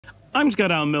I'm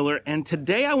Scott Allen Miller, and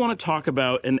today I want to talk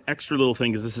about an extra little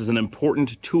thing because this is an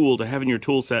important tool to have in your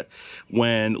tool set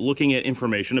when looking at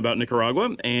information about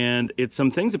Nicaragua, and it's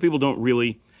some things that people don't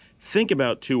really think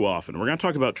about too often. We're going to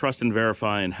talk about trust and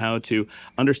verify and how to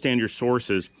understand your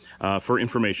sources for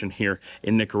information here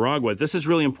in Nicaragua. This is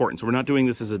really important. So we're not doing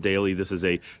this as a daily. This is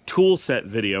a tool set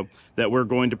video that we're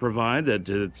going to provide that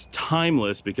it's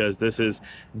timeless because this is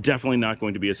definitely not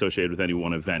going to be associated with any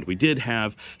one event. We did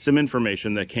have some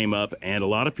information that came up, and a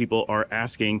lot of people are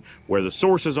asking where the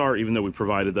sources are, even though we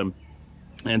provided them,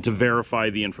 and to verify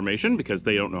the information because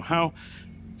they don't know how.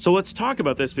 So let's talk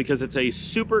about this because it's a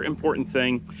super important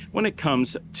thing when it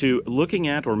comes to looking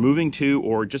at or moving to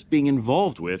or just being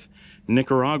involved with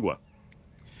Nicaragua.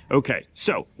 Okay,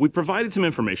 so we provided some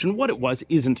information. What it was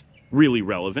isn't really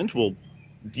relevant.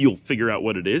 You'll figure out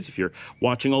what it is if you're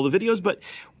watching all the videos. But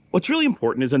what's really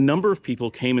important is a number of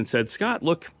people came and said, Scott,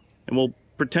 look, and we'll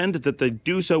pretend that they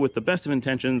do so with the best of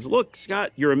intentions. Look,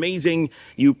 Scott, you're amazing.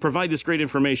 You provide this great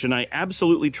information. I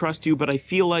absolutely trust you, but I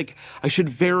feel like I should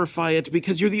verify it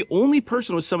because you're the only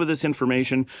person with some of this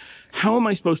information. How am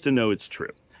I supposed to know it's true?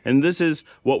 And this is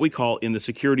what we call in the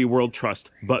security world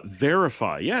trust, but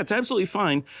verify. Yeah, it's absolutely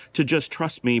fine to just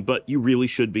trust me, but you really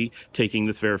should be taking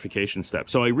this verification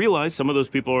step. So I realize some of those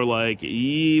people are like,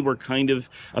 we're kind of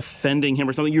offending him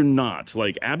or something. You're not.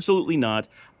 Like, absolutely not.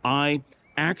 I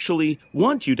actually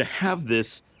want you to have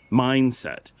this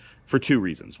mindset for two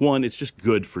reasons. One, it's just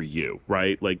good for you,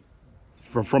 right? Like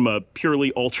from a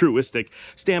purely altruistic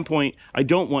standpoint, I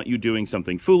don't want you doing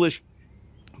something foolish.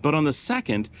 But on the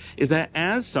second is that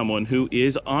as someone who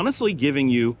is honestly giving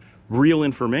you real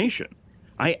information,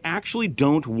 I actually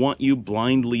don't want you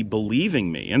blindly believing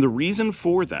me. And the reason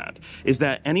for that is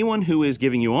that anyone who is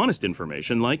giving you honest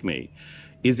information, like me,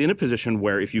 is in a position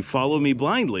where if you follow me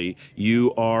blindly,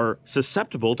 you are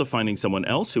susceptible to finding someone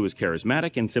else who is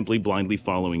charismatic and simply blindly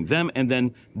following them, and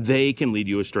then they can lead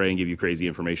you astray and give you crazy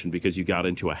information because you got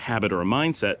into a habit or a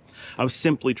mindset of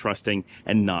simply trusting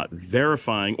and not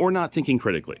verifying or not thinking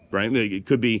critically, right? It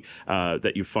could be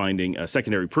that you're finding a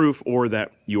secondary proof or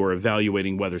that you're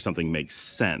evaluating whether something makes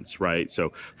sense, right?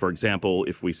 So, for example,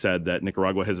 if we said that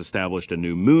Nicaragua has established a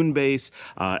new moon base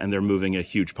and they're moving a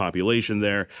huge population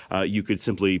there, you could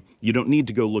you don't need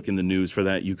to go look in the news for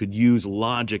that. You could use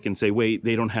logic and say, wait,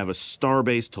 they don't have a star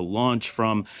base to launch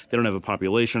from. They don't have a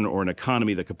population or an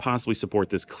economy that could possibly support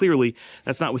this. Clearly,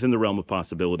 that's not within the realm of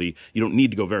possibility. You don't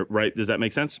need to go right? Does that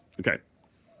make sense? Okay.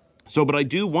 So, but I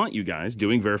do want you guys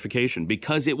doing verification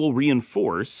because it will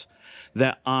reinforce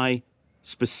that I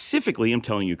specifically am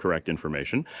telling you correct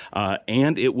information,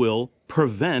 and it will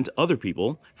prevent other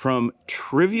people from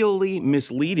trivially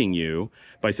misleading you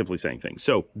by simply saying things.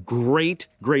 So great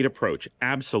approach.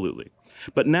 Absolutely.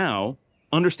 But now,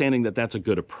 understanding that that's a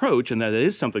good approach and that it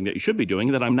is something that you should be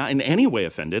doing, that I'm not in any way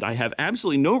offended, I have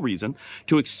absolutely no reason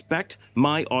to expect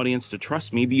my audience to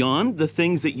trust me beyond the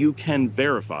things that you can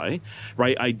verify,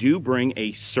 right? I do bring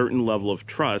a certain level of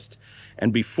trust.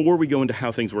 And before we go into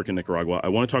how things work in Nicaragua, I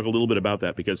want to talk a little bit about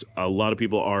that because a lot of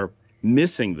people are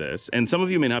missing this. And some of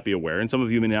you may not be aware, and some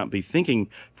of you may not be thinking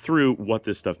through what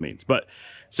this stuff means. But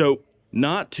so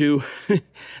not to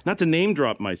name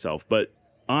drop myself, but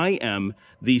I am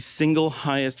the single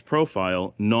highest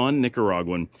profile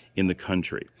non-Nicaraguan in the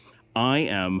country. I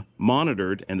am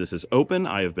monitored, and this is open.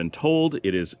 I have been told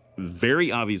it is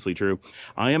very obviously true.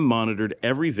 I am monitored.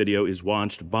 Every video is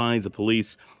watched by the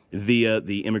police via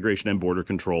the Immigration and Border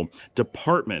Control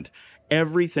Department.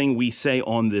 Everything we say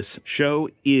on this show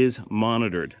is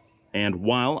monitored. And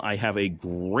while I have a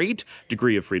great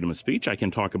degree of freedom of speech, I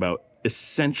can talk about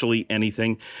essentially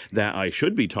anything that I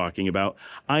should be talking about.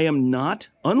 I am not,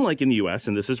 unlike in the US,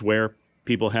 and this is where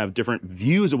people have different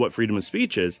views of what freedom of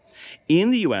speech is.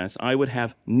 In the US, I would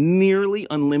have nearly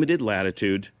unlimited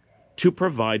latitude to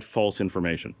provide false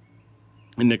information.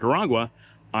 In Nicaragua,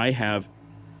 I have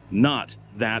not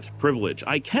that privilege.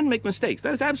 I can make mistakes.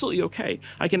 That is absolutely okay.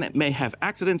 May have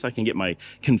accidents. I can get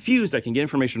confused. I can get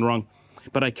information wrong.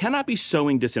 But I cannot be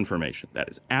sowing disinformation. That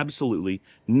is absolutely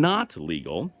not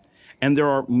legal. And there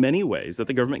are many ways that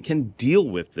the government can deal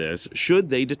with this should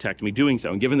they detect me doing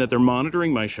so. And given that they're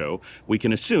monitoring my show, we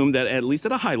can assume that at least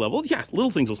at a high level, yeah,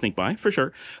 little things will sneak by for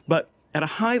sure. But at a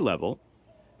high level,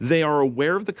 they are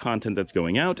aware of the content that's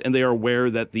going out, and they are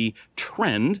aware that the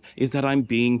trend is that I'm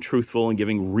being truthful and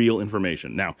giving real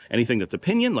information. Now, anything that's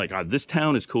opinion, like this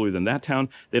town is cooler than that town,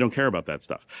 they don't care about that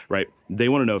stuff, right? They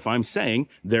want to know if I'm saying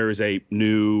there is a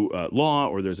new law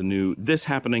or there's a new this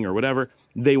happening or whatever.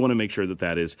 they want to make sure that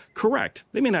that is correct.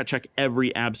 They may not check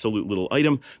every absolute little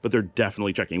item, but they're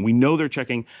definitely checking. We know they're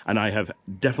checking, and I have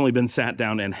definitely been sat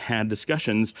down and had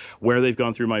discussions where they've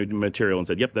gone through my material and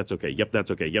said, yep, that's okay, yep,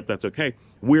 that's okay, yep, that's okay.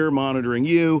 We're monitoring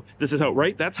you. This is how,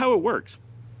 right? That's how it works.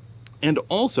 And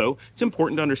also, it's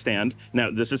important to understand,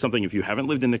 now this is something, if you haven't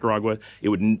lived in Nicaragua, it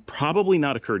would probably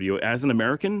not occur to you. As an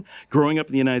American growing up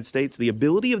in the United States, the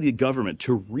ability of the government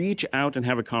to reach out and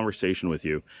have a conversation with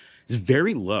you is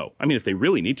very low. I mean, if they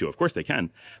really need to, of course they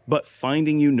can. But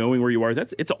finding you, knowing where you are,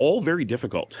 it's all very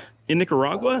difficult. In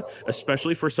Nicaragua,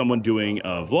 especially for someone doing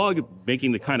a vlog,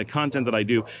 making the kind of content that I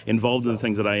do, involved in the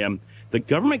things that I am, the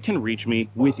government can reach me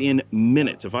within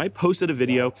minutes. If I posted a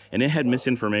video and it had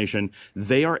misinformation,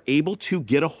 they are able to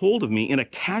get a hold of me in a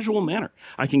casual manner.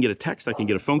 I can get a text, I can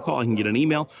get a phone call, I can get an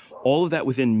email, all of that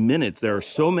within minutes. There are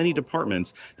so many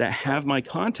departments that have my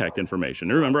contact information.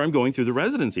 And remember, I'm going through the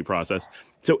residency process.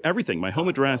 So everything, my home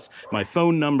address, my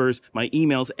phone numbers, my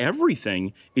emails,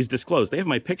 everything is disclosed. They have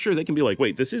my picture. They can be like,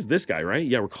 wait, this is this guy, right?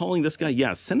 Yeah, we're calling this guy.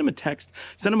 Yeah, send him a text,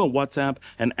 send him a WhatsApp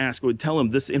and tell him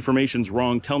this information's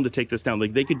wrong. Tell him to take this down.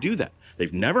 Like, they could do that.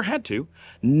 They've never had to,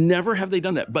 never have they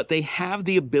done that, but they have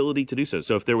the ability to do so.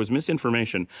 So if there was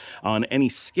misinformation on any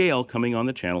scale coming on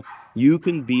the channel, you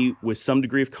can be with some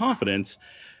degree of confidence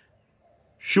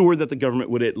sure that the government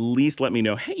would at least let me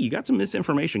know, hey, you got some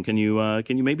misinformation. Can you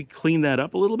maybe clean that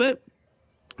up a little bit?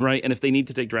 Right? And if they need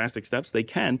to take drastic steps, they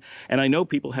can. And I know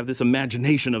people have this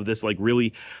imagination of this, like,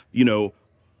 really,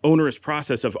 onerous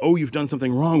process of, oh, you've done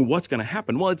something wrong, what's going to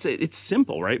happen? Well, it's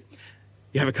simple, right?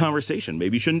 You have a conversation.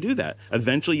 Maybe you shouldn't do that.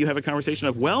 Eventually you have a conversation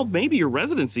of, well, maybe your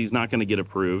residency is not going to get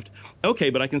approved. Okay,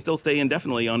 but I can still stay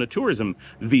indefinitely on a tourism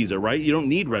visa, right? You don't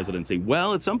need residency.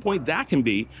 Well, at some point that can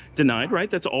be denied,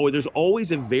 right? There's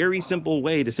always a very simple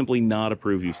way to simply not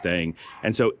approve you staying.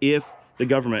 And so if the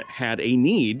government had a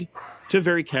need to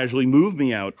very casually move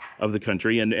me out of the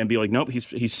country and be like, nope,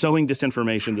 he's sowing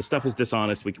disinformation. The stuff is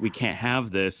dishonest. We can't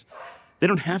have this. They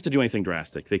don't have to do anything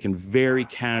drastic. They can very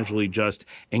casually just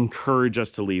encourage us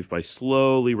to leave by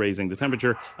slowly raising the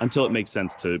temperature until it makes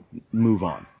sense to move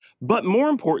on. But more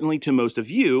importantly to most of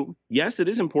you, yes, it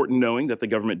is important knowing that the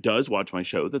government does watch my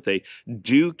show, that they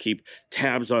do keep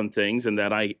tabs on things, and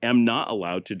that I am not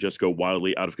allowed to just go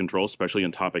wildly out of control, especially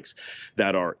on topics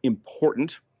that are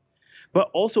important. But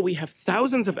also we have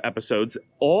thousands of episodes,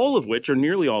 all of which, or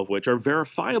nearly all of which, are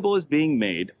verifiable as being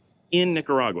made in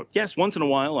Nicaragua. Yes, once in a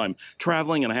while I'm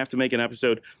traveling and I have to make an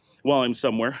episode while I'm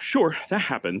somewhere. Sure, that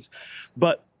happens.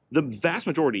 But the vast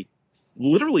majority,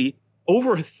 literally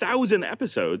over 1,000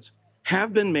 episodes,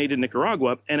 have been made in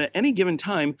Nicaragua. And at any given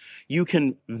time, you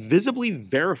can visibly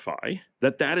verify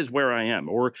that that is where I am.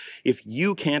 Or if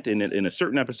you can't in a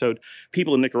certain episode,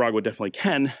 people in Nicaragua definitely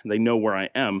can. They know where I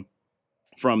am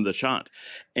from the shot.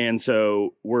 And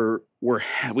so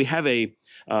we have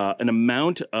an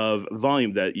amount of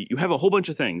volume that you have a whole bunch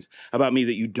of things about me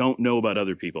that you don't know about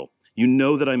other people. You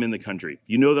know that I'm in the country.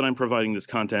 You know that I'm providing this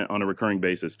content on a recurring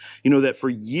basis. You know that for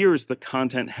years the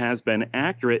content has been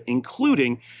accurate,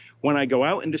 including when I go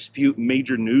out and dispute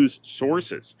major news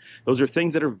sources. Those are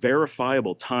things that are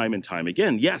verifiable time and time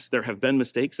again. Yes, there have been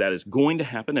mistakes. That is going to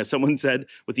happen. As someone said,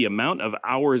 with the amount of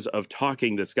hours of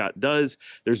talking that Scott does,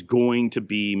 there's going to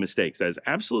be mistakes. That is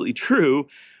absolutely true,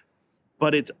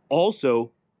 but it's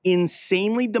also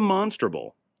insanely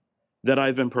demonstrable that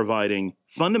I've been providing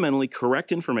fundamentally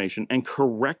correct information and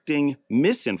correcting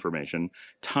misinformation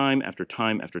time after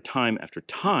time after time after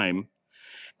time.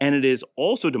 And it is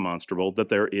also demonstrable that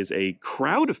there is a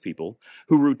crowd of people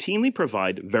who routinely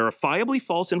provide verifiably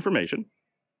false information,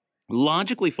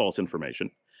 logically false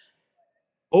information,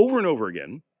 over and over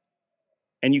again.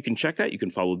 And you can check that. You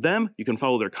can follow them. You can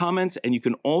follow their comments. And you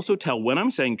can also tell when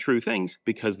I'm saying true things,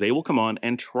 because they will come on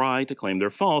and try to claim they're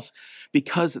false,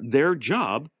 because their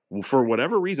job, for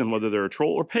whatever reason, whether they're a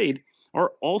troll or paid,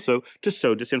 are also to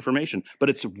sow disinformation. But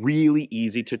it's really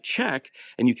easy to check,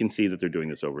 and you can see that they're doing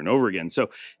this over and over again.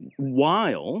 So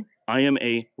while I am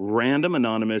a random,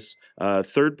 anonymous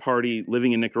third party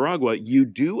living in Nicaragua, you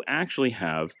do actually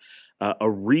have a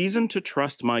reason to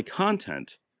trust my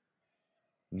content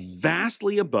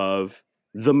vastly above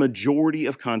the majority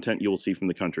of content you will see from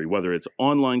the country, whether it's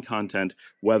online content,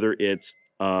 whether it's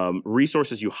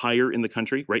resources you hire in the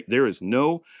country, right? There is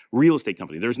no real estate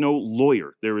company. There's no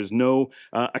lawyer. There is no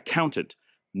accountant.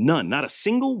 None, not a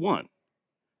single one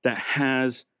that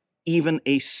has even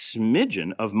a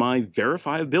smidgen of my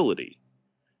verifiability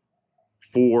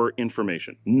for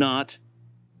information. Not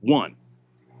one.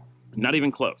 Not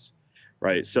even close,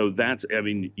 right? So that's, I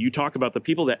mean, you talk about the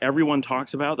people that everyone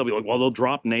talks about, they'll be like, well, they'll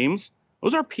drop names.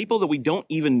 Those are people that we don't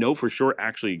even know for sure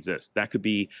actually exist. That could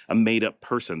be a made-up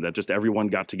person that just everyone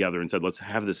got together and said, let's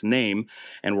have this name,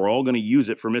 and we're all going to use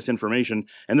it for misinformation,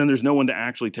 and then there's no one to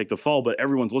actually take the fall, but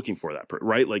everyone's looking for that,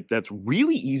 right? Like, that's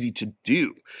really easy to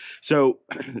do. So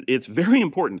it's very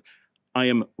important. I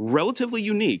am relatively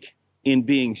unique in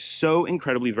being so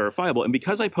incredibly verifiable, and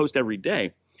because I post every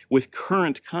day with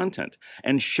current content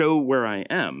and show where I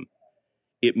am,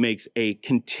 it makes a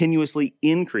continuously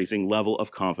increasing level of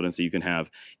confidence that you can have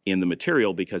in the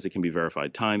material, because it can be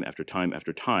verified time after time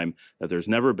after time that there's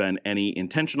never been any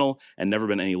intentional and never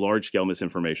been any large-scale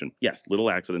misinformation. Yes,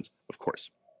 little accidents, of course.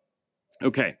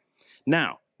 Okay,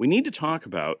 now we need to talk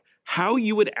about how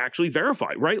you would actually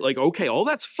verify, right? Like, okay, all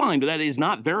that's fine, but that is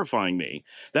not verifying me.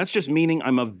 That's just meaning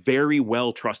I'm a very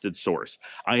well-trusted source.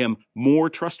 I am more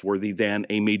trustworthy than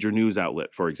a major news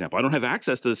outlet, for example. I don't have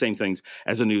access to the same things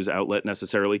as a news outlet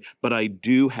necessarily, but I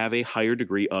do have a higher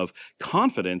degree of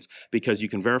confidence because you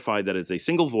can verify that it's a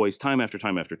single voice time after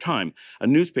time after time. A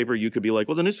newspaper, you could be like,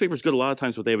 well, the newspaper's good a lot of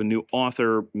times, but they have a new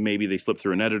author. Maybe they slip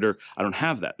through an editor. I don't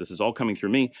have that. This is all coming through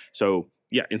me. So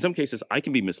yeah, in some cases, I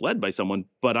can be misled by someone,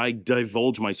 but I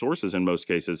divulge my sources in most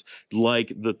cases,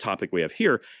 like the topic we have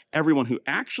here. Everyone who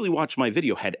actually watched my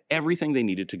video had everything they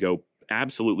needed to go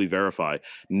absolutely verify.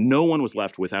 No one was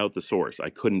left without the source. I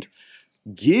couldn't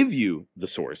give you the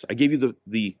source. I gave you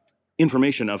the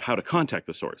information of how to contact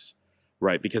the source,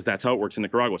 right? Because that's how it works in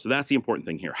Nicaragua. So that's the important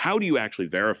thing here. How do you actually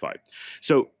verify?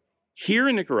 So here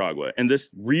in Nicaragua, and this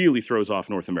really throws off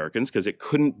North Americans because it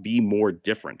couldn't be more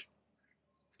different,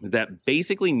 that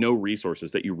basically no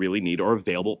resources that you really need are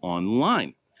available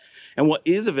online. And what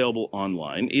is available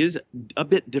online is a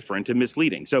bit different and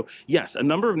misleading. So yes, a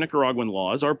number of Nicaraguan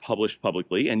laws are published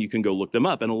publicly, and you can go look them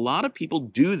up. And a lot of people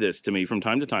do this to me from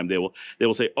time to time. They will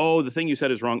say, oh, the thing you said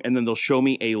is wrong, and then they'll show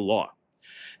me a law.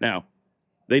 Now,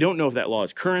 they don't know if that law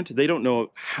is current. They don't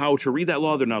know how to read that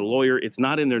law. They're not a lawyer. It's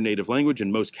not in their native language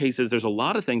in most cases. There's a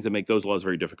lot of things that make those laws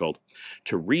very difficult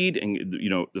to read. And, you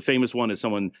know, the famous one is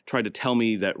someone tried to tell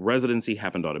me that residency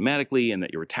happened automatically and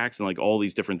that you were taxed and like all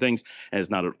these different things. And it's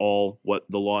not at all what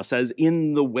the law says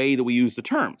in the way that we use the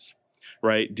terms,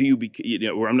 right?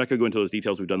 I'm not going to go into those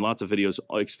details. We've done lots of videos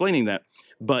explaining that.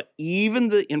 But even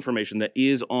the information that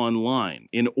is online,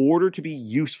 in order to be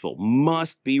useful,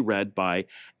 must be read by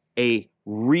a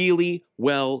really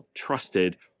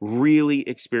well-trusted, really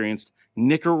experienced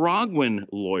Nicaraguan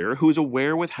lawyer who is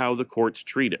aware with how the courts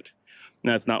treat it.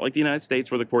 Now, it's not like the United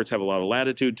States where the courts have a lot of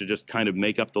latitude to just kind of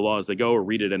make up the law as they go or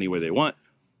read it any way they want.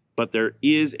 But there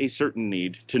is a certain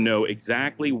need to know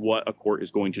exactly what a court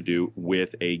is going to do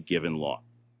with a given law.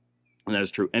 And that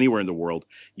is true anywhere in the world.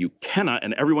 You cannot,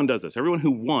 and everyone does this, everyone who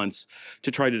wants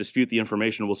to try to dispute the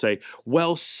information will say,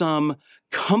 well, some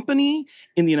company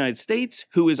in the United States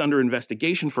who is under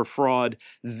investigation for fraud,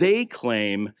 they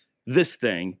claim this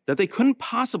thing that they couldn't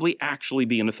possibly actually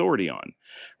be an authority on,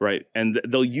 right? And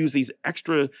they'll use these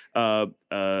extraditional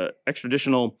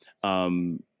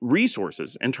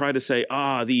resources and try to say,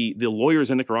 the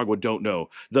lawyers in Nicaragua don't know,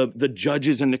 the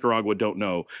judges in Nicaragua don't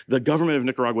know, the government of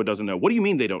Nicaragua doesn't know. What do you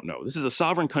mean they don't know? This is a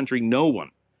sovereign country. No one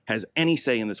has any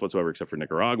say in this whatsoever except for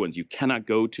Nicaraguans. You cannot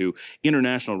go to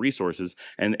international resources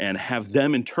and have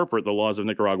them interpret the laws of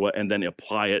Nicaragua and then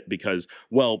apply it because,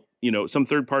 well, you know, some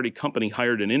third-party company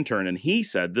hired an intern and he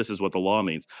said this is what the law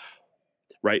means.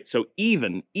 Right? So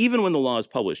even when the law is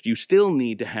published, you still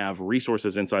need to have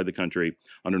resources inside the country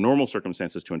under normal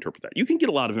circumstances to interpret that. You can get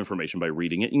a lot of information by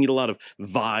reading it. You can get a lot of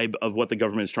vibe of what the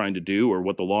government is trying to do or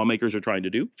what the lawmakers are trying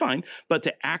to do. Fine. But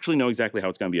to actually know exactly how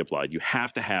it's going to be applied, you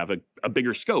have to have a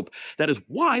bigger scope. That is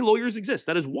why lawyers exist.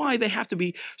 That is why they have to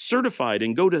be certified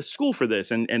and go to school for this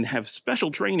and have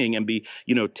special training and be,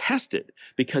 you know, tested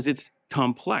because it's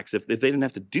complex. If they didn't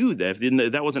have to do that,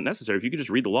 if that wasn't necessary, if you could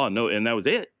just read the law and that was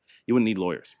it, you wouldn't need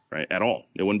lawyers, right, at all.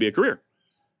 It wouldn't be a career.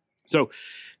 So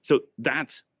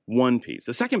that's one piece.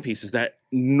 The second piece is that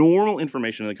normal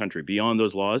information in the country beyond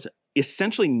those laws,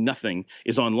 essentially nothing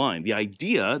is online. The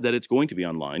idea that it's going to be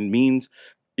online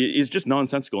is just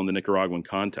nonsensical in the Nicaraguan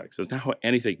context. That's not how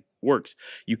anything works.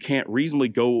 You can't reasonably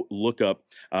go look up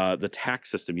the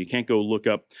tax system. You can't go look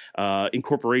up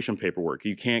incorporation paperwork.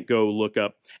 You can't go look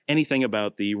up anything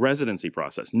about the residency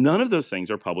process. None of those things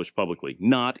are published publicly,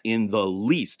 not in the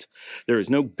least. There is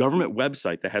no government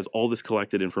website that has all this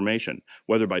collected information,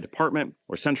 whether by department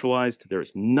or centralized. There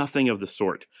is nothing of the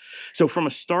sort. So from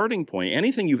a starting point,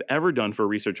 anything you've ever done for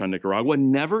research on Nicaragua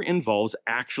never involves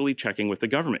actually checking with the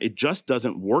government. It just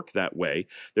doesn't work that way.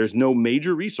 There's no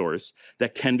major resource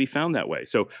that can be found that way.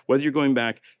 So whether you're going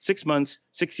back 6 months,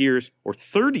 6 years, or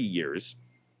 30 years,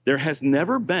 there has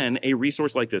never been a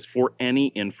resource like this for any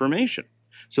information.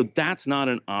 So that's not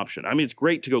an option. I mean, it's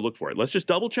great to go look for it. Let's just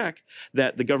double check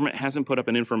that the government hasn't put up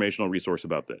an informational resource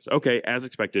about this. Okay, as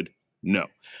expected, no,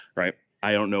 right?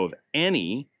 I don't know of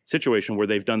any situation where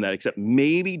they've done that except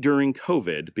maybe during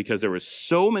COVID, because there were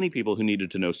so many people who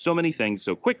needed to know so many things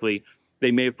so quickly,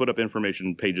 they may have put up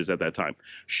information pages at that time.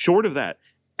 Short of that,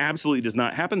 absolutely does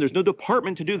not happen. There's no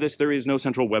department to do this. There is no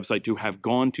central website to have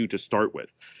gone to start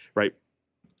with, right?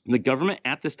 The government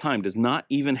at this time does not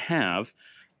even have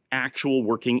actual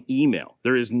working email.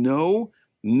 There is no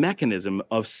mechanism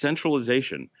of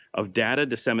centralization of data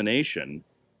dissemination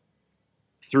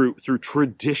through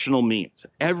traditional means.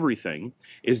 Everything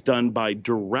is done by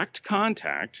direct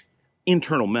contact,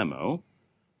 internal memo,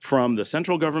 from the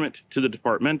central government to the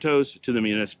departamentos to the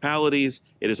municipalities.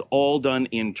 It is all done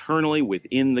internally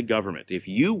within the government. If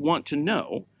you want to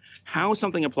know how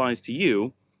something applies to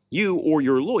you, you or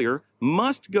your lawyer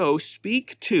must go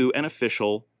speak to an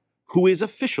official who is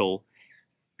official,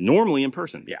 normally in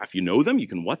person. Yeah, if you know them, you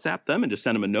can WhatsApp them and just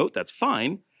send them a note. That's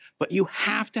fine. But you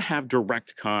have to have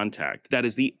direct contact. That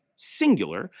is the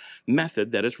singular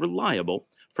method that is reliable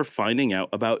for finding out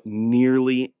about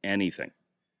nearly anything.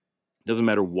 Doesn't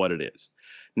matter what it is.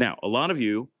 Now, a lot of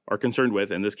you are concerned with,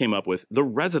 and this came up with, the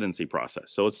residency process.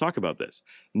 So let's talk about this.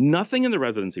 Nothing in the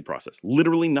residency process,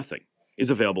 literally nothing, is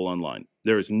available online.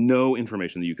 There is no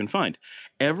information that you can find.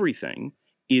 Everything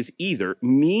is either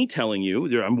me telling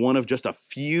you, I'm one of just a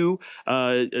few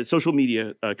social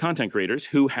media content creators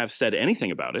who have said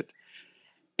anything about it,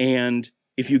 and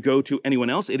if you go to anyone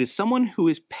else, it is someone who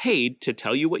is paid to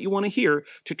tell you what you want to hear,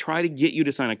 to try to get you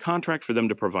to sign a contract for them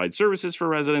to provide services for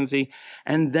residency.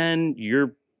 And then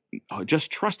you're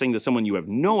just trusting that someone, you have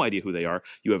no idea who they are.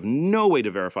 You have no way to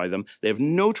verify them. They have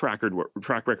no track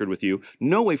record with you.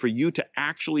 No way for you to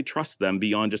actually trust them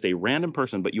beyond just a random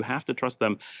person. But you have to trust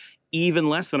them even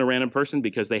less than a random person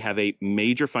because they have a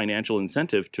major financial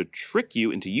incentive to trick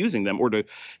you into using them or to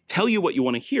tell you what you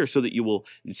want to hear so that you will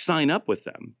sign up with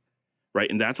them. Right?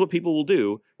 And that's what people will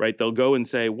do, right? They'll go and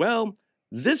say, well,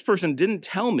 this person didn't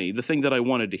tell me the thing that I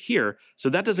wanted to hear, so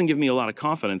that doesn't give me a lot of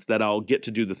confidence that I'll get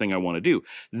to do the thing I want to do.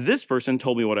 This person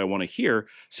told me what I want to hear,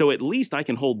 so at least I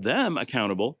can hold them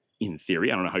accountable, in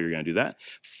theory, I don't know how you're going to do that,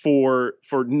 for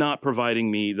not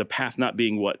providing me the path not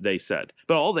being what they said.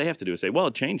 But all they have to do is say, well,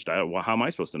 it changed. Well, how am I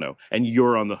supposed to know? And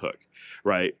you're on the hook,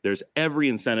 right? There's every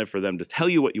incentive for them to tell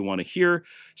you what you want to hear,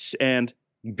 and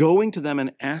going to them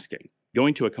and asking,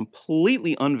 going to a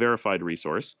completely unverified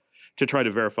resource to try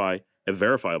to verify a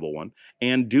verifiable one,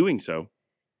 and doing so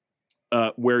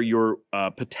where you're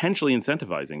potentially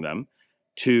incentivizing them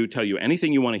to tell you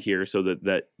anything you want to hear so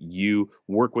that you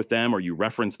work with them or you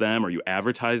reference them or you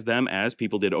advertise them, as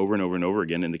people did over and over and over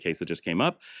again in the case that just came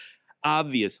up,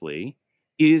 obviously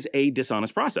is a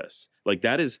dishonest process. Like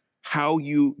that is how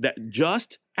that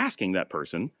just asking that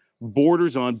person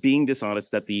borders on being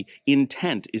dishonest, that the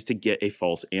intent is to get a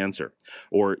false answer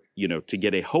or, to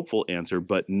get a hopeful answer,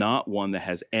 but not one that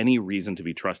has any reason to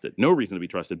be trusted. No reason to be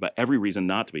trusted, but every reason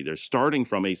not to be. They're starting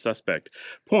from a suspect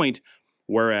point,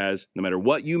 whereas no matter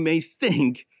what you may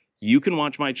think, you can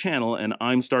watch my channel and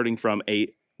I'm starting from a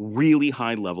really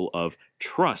high level of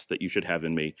trust that you should have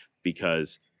in me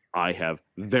because I have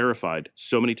verified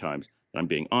so many times that I'm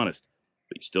being honest.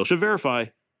 But you still should verify.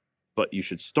 But you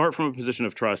should start from a position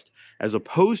of trust as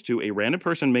opposed to a random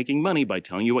person making money by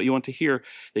telling you what you want to hear.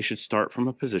 They should start from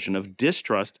a position of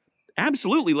distrust.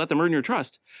 Absolutely let them earn your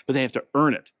trust, but they have to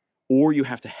earn it. Or you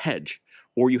have to hedge,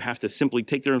 or you have to simply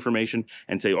take their information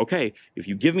and say, okay, if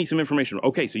you give me some information,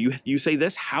 okay, so you say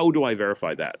this, how do I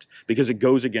verify that? Because it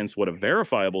goes against what a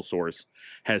verifiable source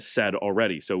has said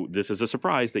already. So this is a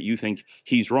surprise that you think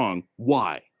he's wrong.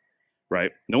 Why?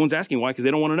 Right? No one's asking why because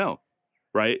they don't want to know,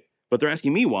 right? But they're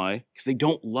asking me why, because they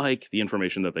don't like the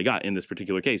information that they got in this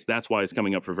particular case. That's why it's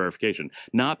coming up for verification.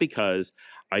 Not because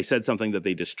I said something that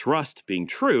they distrust being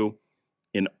true.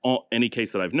 In any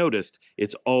case that I've noticed,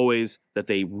 it's always that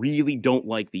they really don't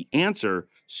like the answer.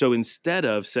 So instead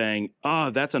of saying,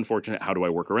 that's unfortunate, how do I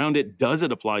work around it? Does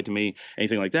it apply to me?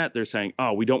 Anything like that, they're saying,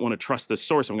 we don't want to trust this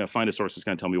source. I'm going to find a source that's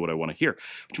going to tell me what I want to hear,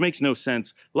 which makes no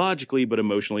sense logically, but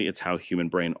emotionally, it's how human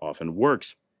brain often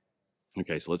works.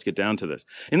 Okay, so let's get down to this.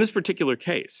 In this particular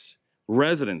case,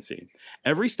 residency.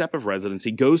 Every step of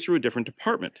residency goes through a different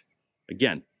department.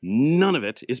 Again, none of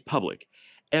it is public.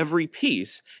 Every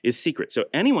piece is secret. So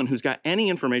anyone who's got any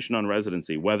information on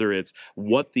residency, whether it's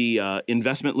what the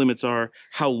investment limits are,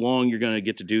 how long you're going to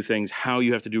get to do things, how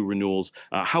you have to do renewals,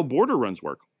 how border runs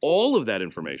work, all of that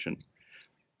information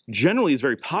generally is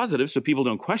very positive, so people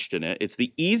don't question it. It's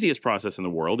the easiest process in the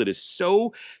world. It is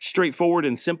so straightforward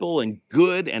and simple and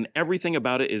good, and everything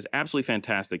about it is absolutely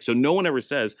fantastic. So no one ever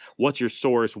says, what's your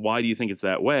source? Why do you think it's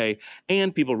that way?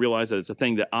 And people realize that it's a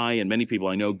thing that I and many people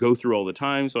I know go through all the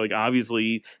time. So like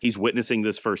obviously he's witnessing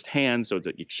this firsthand, so it's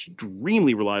an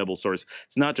extremely reliable source.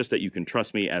 It's not just that you can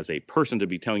trust me as a person to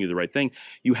be telling you the right thing.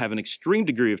 You have an extreme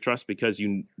degree of trust because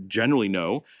you generally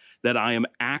know that I am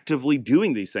actively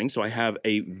doing these things. So I have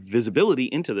a visibility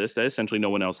into this that essentially no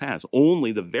one else has.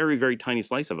 Only the very, very tiny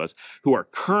slice of us who are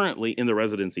currently in the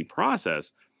residency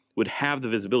process would have the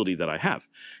visibility that I have.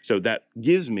 So that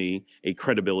gives me a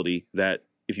credibility that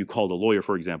if you called a lawyer,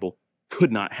 for example,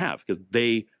 could not have, because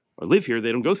they live here,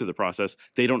 they don't go through the process,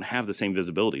 they don't have the same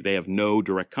visibility. They have no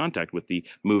direct contact with the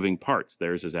moving parts.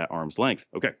 Theirs is at arm's length.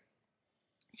 Okay.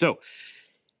 So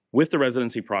with the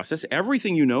residency process,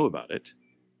 everything you know about it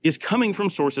is coming from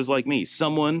sources like me,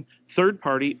 someone, third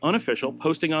party, unofficial,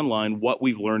 posting online what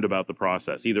we've learned about the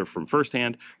process, either from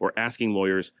firsthand or asking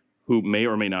lawyers who may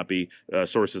or may not be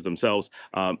sources themselves,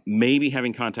 maybe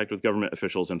having contact with government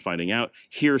officials and finding out,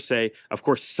 hearsay. Of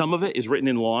course, some of it is written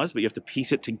in laws, but you have to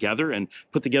piece it together and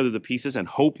put together the pieces and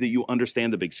hope that you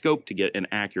understand the big scope to get an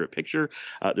accurate picture.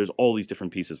 There's all these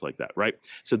different pieces like that, right?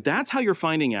 So that's how you're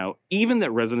finding out even that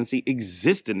residency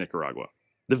exists in Nicaragua.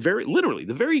 Literally,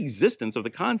 the very existence of the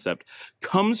concept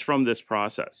comes from this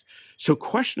process. So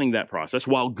questioning that process,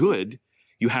 while good,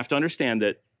 you have to understand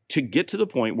that to get to the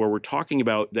point where we're talking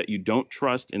about that you don't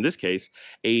trust, in this case,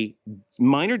 a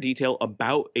minor detail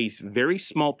about a very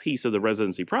small piece of the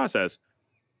residency process,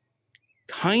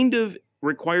 kind of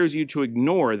requires you to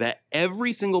ignore that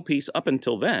every single piece up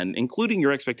until then, including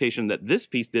your expectation that this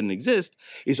piece didn't exist,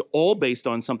 is all based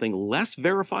on something less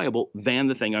verifiable than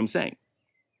the thing I'm saying.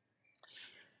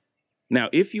 Now,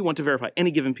 if you want to verify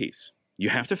any given piece, you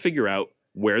have to figure out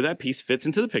where that piece fits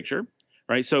into the picture,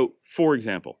 right? So, for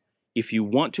example, if you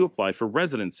want to apply for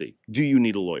residency, do you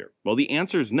need a lawyer? Well, the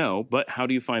answer is no, but how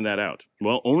do you find that out?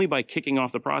 Well, only by kicking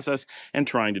off the process and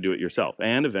trying to do it yourself.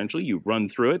 And eventually you run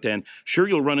through it, and sure,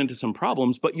 you'll run into some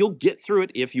problems, but you'll get through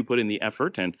it if you put in the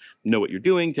effort and know what you're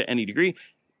doing to any degree.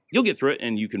 You'll get through it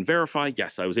and you can verify,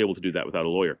 yes, I was able to do that without a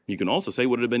lawyer. You can also say,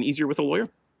 would it have been easier with a lawyer?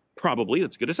 Probably.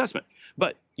 That's a good assessment.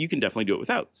 But you can definitely do it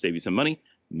without. Save you some money,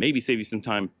 maybe save you some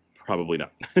time, probably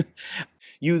not.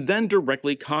 You then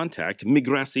directly contact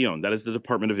Migración, that is the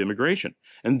Department of Immigration,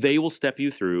 and they will step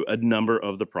you through a number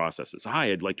of the processes.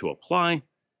 Hi, I'd like to apply.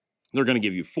 They're going to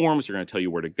give you forms. They're going to tell you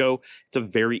where to go. It's a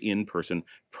very in-person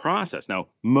process. Now,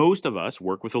 most of us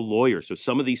work with a lawyer, so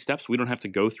some of these steps we don't have to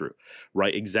go through,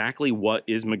 right? Exactly what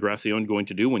is Migración going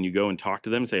to do when you go and talk to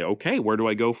them and say, okay, where do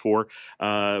I go for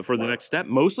the next step?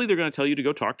 Mostly they're going to tell you to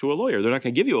go talk to a lawyer. They're not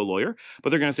going to give you a lawyer,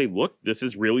 but they're going to say, look, this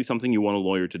is really something you want a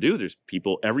lawyer to do. There's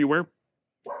people everywhere,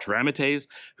 tramites,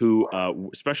 who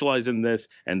specialize in this,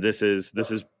 and this is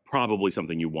probably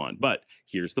something you want. But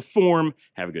here's the form.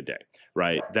 Have a good day,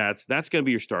 right? That's going to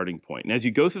be your starting point. And as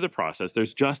you go through the process,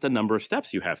 there's just a number of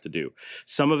steps you have to do.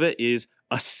 Some of it is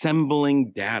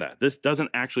assembling data. This doesn't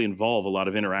actually involve a lot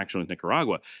of interaction with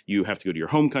Nicaragua. You have to go to your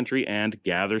home country and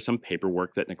gather some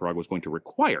paperwork that Nicaragua is going to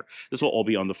require. This will all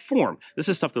be on the form. This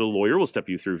is stuff that a lawyer will step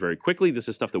you through very quickly. This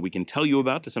is stuff that we can tell you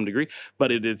about to some degree,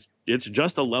 but it's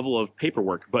just a level of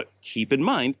paperwork. But keep in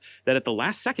mind that at the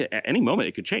last second, at any moment,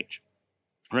 it could change.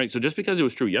 Right, so just because it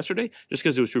was true yesterday, just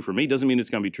because it was true for me, doesn't mean it's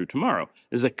going to be true tomorrow.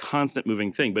 This is a constant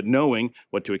moving thing, but knowing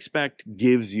what to expect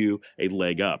gives you a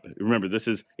leg up. Remember, this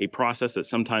is a process that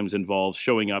sometimes involves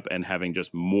showing up and having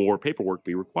just more paperwork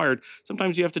be required.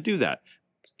 Sometimes you have to do that.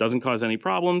 It doesn't cause any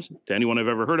problems to anyone I've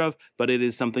ever heard of, but it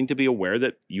is something to be aware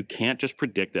that you can't just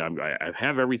predict that I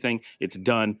have everything, it's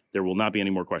done, there will not be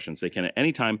any more questions. They can at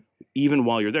any time, even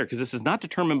while you're there, because this is not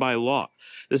determined by law.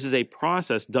 This is a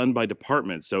process done by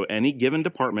departments. So any given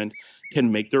department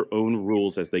can make their own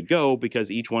rules as they go,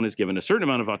 because each one is given a certain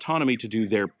amount of autonomy to do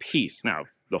their piece. Now, if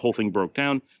the whole thing broke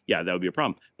down, yeah, that would be a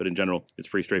problem. But in general, it's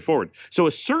pretty straightforward. So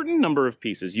a certain number of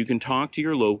pieces, you can talk to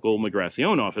your local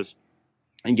Migración office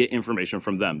and get information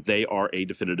from them. They are a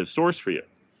definitive source for you.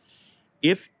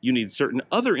 If you need certain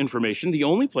other information, the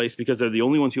only place, because they're the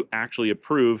only ones who actually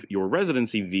approve your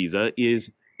residency visa,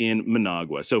 is in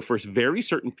Managua. So for very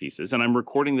certain pieces, and I'm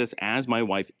recording this as my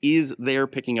wife is there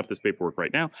picking up this paperwork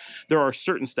right now, there are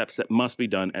certain steps that must be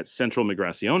done at Central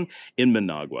Migración in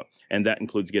Managua. And that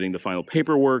includes getting the final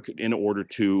paperwork in order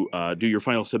to do your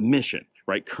final submission,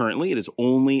 right? Currently, it is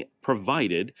only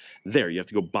provided there. You have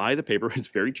to go buy the paper. It's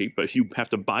very cheap, but you have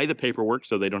to buy the paperwork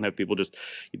so they don't have people just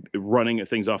running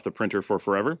things off the printer for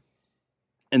forever.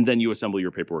 And then you assemble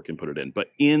your paperwork and put it in. But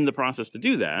in the process to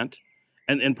do that,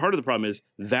 And part of the problem is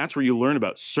that's where you learn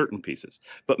about certain pieces.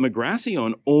 But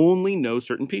Migracion only knows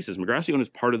certain pieces. Migracion is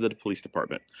part of the police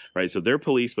department, right? So they're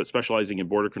police, but specializing in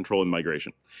border control and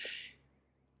migration.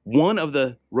 One of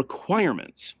the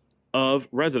requirements of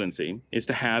residency is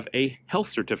to have a health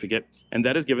certificate, and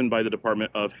that is given by the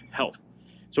Department of Health.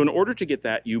 So in order to get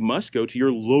that, you must go to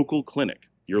your local clinic,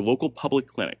 your local public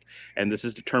clinic, and this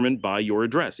is determined by your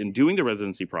address. In doing the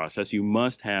residency process, you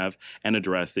must have an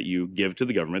address that you give to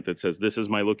the government that says, this is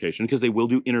my location, because they will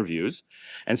do interviews.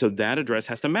 And so that address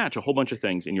has to match a whole bunch of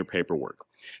things in your paperwork.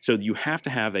 So you have to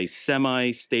have a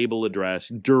semi-stable address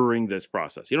during this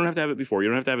process. You don't have to have it before, you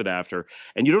don't have to have it after,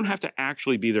 and you don't have to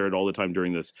actually be there at all the time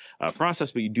during this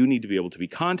process, but you do need to be able to be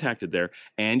contacted there,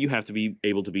 and you have to be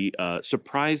able to be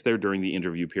surprised there during the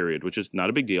interview period, which is not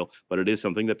a big deal, but it is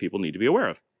something that people need to be aware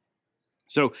of.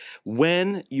 So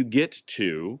when you get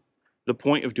to the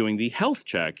point of doing the health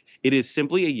check, it is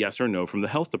simply a yes or no from the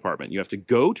health department. You have to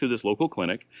go to this local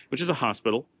clinic, which is a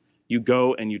hospital. You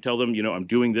go and you tell them, you know, I'm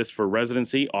doing this for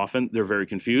residency. Often they're very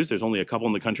confused. There's only a couple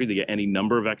in the country that get any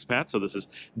number of expats, so this is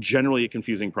generally a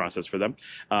confusing process for them.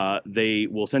 They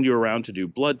will send you around to do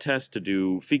blood tests, to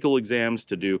do fecal exams,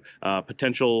 to do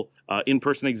potential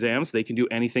in-person exams. They can do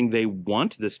anything they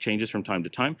want. This changes from time to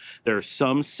time. There are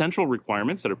some central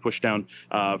requirements that are pushed down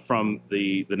from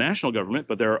the national government,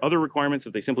 but there are other requirements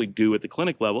that they simply do at the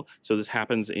clinic level. So this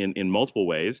happens in multiple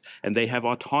ways, and they have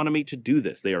autonomy to do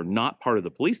this. They are not part of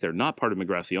the police. They're not part of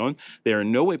Migracion. They are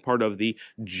in no way part of the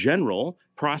general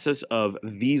process of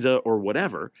visa or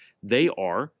whatever. They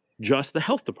are just the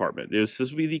health department. This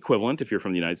would be the equivalent, if you're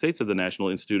from the United States, of the National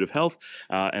Institute of Health,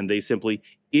 and they simply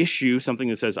issue something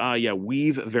that says, yeah,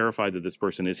 we've verified that this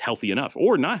person is healthy enough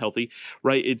or not healthy,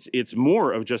 right? It's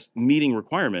more of just meeting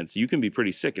requirements. You can be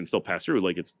pretty sick and still pass through.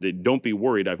 Like, don't be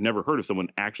worried. I've never heard of someone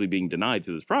actually being denied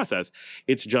through this process.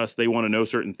 It's just they want to know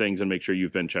certain things and make sure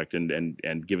you've been checked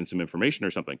and given some information or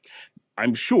something.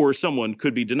 I'm sure someone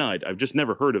could be denied. I've just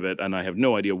never heard of it, and I have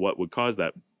no idea what would cause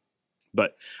that.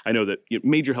 But I know that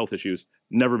major health issues,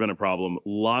 never been a problem.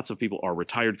 Lots of people are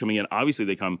retired coming in. Obviously,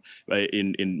 they come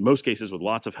in most cases with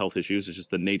lots of health issues. It's just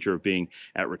the nature of being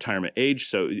at retirement age.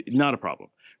 So not a problem,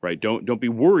 right? Don't be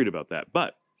worried about that.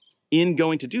 But in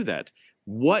going to do that,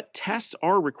 what tests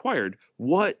are required,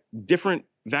 what different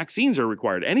vaccines are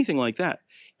required, anything like that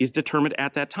is determined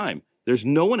at that time. There's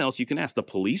no one else you can ask. The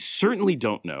police certainly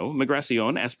don't know.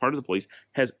 Migracion, as part of the police,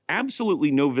 has absolutely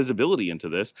no visibility into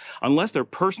this unless they're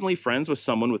personally friends with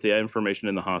someone with the information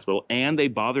in the hospital and they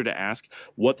bother to ask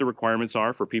what the requirements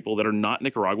are for people that are not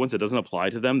Nicaraguans. It doesn't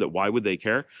apply to them. That why would they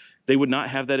care? They would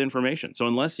not have that information. So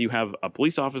unless you have a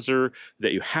police officer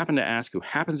that you happen to ask who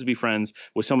happens to be friends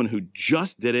with someone who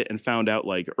just did it and found out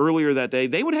like earlier that day,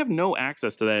 they would have no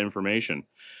access to that information.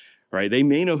 Right? They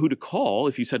may know who to call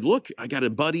if you said, look, I got a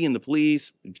buddy in the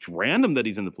police. It's random that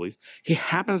he's in the police. He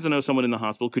happens to know someone in the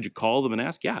hospital. Could you call them and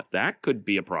ask? Yeah, that could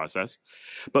be a process.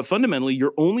 But fundamentally,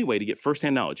 your only way to get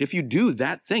firsthand knowledge, if you do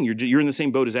that thing, you're in the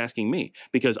same boat as asking me,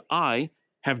 because I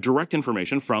have direct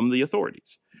information from the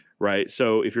authorities. Right?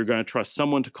 So if you're going to trust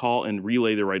someone to call and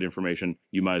relay the right information,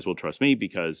 you might as well trust me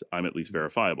because I'm at least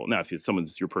verifiable. Now, if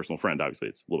someone's your personal friend, obviously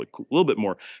it's a little bit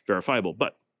more verifiable,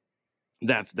 but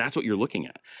that's what you're looking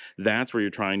at. That's where you're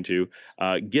trying to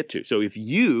get to. So if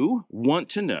you want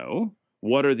to know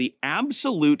what are the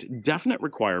absolute definite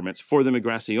requirements for the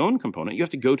Migracion component, you have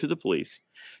to go to the police,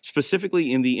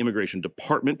 specifically in the immigration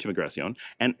department to Migracion,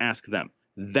 and ask them.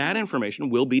 That information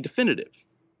will be definitive.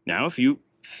 Now, if you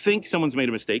think someone's made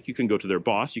a mistake, you can go to their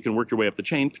boss. You can work your way up the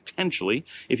chain, potentially,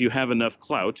 if you have enough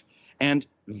clout, and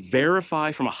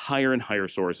verify from a higher and higher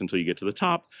source until you get to the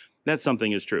top that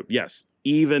something is true. Yes,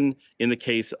 even in the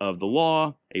case of the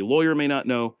law, a lawyer may not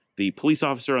know. The police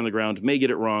officer on the ground may get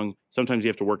it wrong. Sometimes you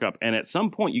have to work up. And at some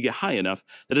point, you get high enough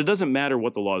that it doesn't matter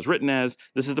what the law is written as.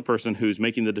 This is the person who's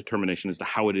making the determination as to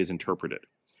how it is interpreted.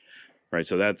 Right?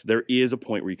 So there is a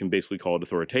point where you can basically call it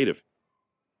authoritative.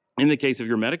 In the case of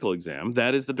your medical exam,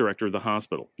 that is the director of the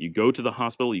hospital. You go to the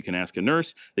hospital, you can ask a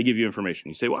nurse, they give you information.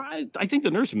 You say, well, I think the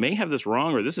nurse may have this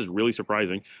wrong, or this is really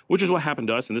surprising, which is what happened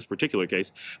to us in this particular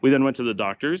case. We then went to the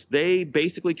doctors. They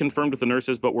basically confirmed with the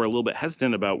nurses, but were a little bit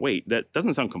hesitant about, wait, that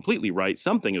doesn't sound completely right.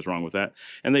 Something is wrong with that.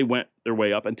 And they went their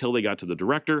way up until they got to the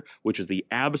director, which is the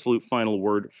absolute final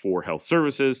word for health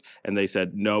services. And they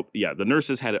said, nope, yeah, the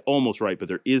nurses had it almost right, but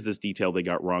there is this detail they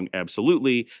got wrong.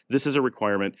 Absolutely. This is a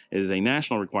requirement. It is a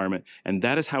national requirement. And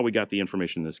that is how we got the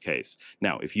information in this case.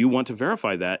 Now, if you want to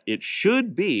verify that, it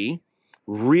should be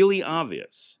really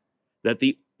obvious that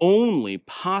the only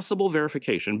possible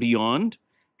verification beyond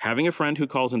having a friend who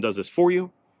calls and does this for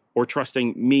you, or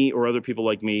trusting me or other people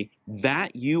like me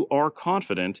that you are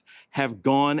confident have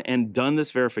gone and done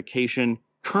this verification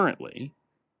currently.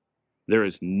 There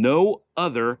is no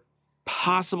other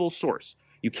possible source.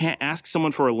 You can't ask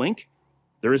someone for a link.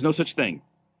 There is no such thing.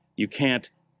 You can't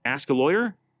ask a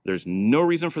lawyer. There's no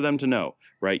reason for them to know,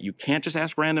 right? You can't just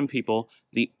ask random people.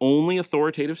 The only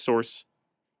authoritative source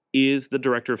is the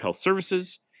Director of Health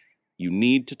Services. You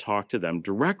need to talk to them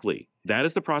directly. That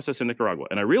is the process in Nicaragua.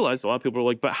 And I realized a lot of people are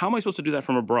like, but how am I supposed to do that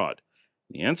from abroad?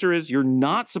 The answer is you're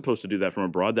not supposed to do that from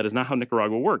abroad. That is not how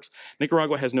Nicaragua works.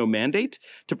 Nicaragua has no mandate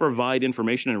to provide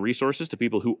information and resources to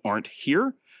people who aren't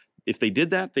here. If they did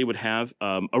that, they would have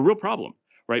a real problem,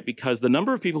 right? Because the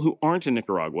number of people who aren't in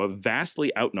Nicaragua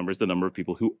vastly outnumbers the number of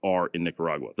people who are in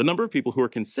Nicaragua. The number of people who are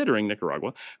considering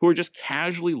Nicaragua, who are just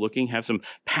casually looking, have some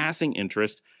passing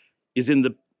interest, is in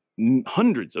the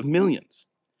hundreds of millions.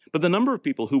 But the number of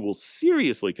people who will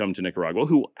seriously come to Nicaragua,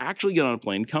 who will actually get on a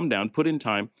plane, come down, put in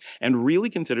time, and really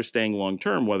consider staying long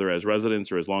term, whether as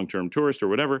residents or as long term tourists or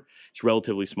whatever, it's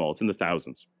relatively small. It's in the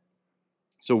thousands.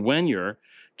 So when you're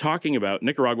talking about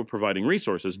Nicaragua providing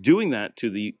resources, doing that to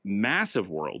the massive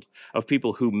world of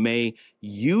people who may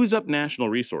use up national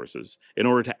resources in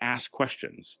order to ask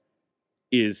questions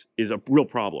is a real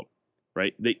problem,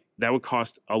 right? That would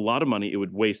cost a lot of money. It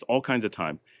would waste all kinds of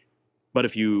time. But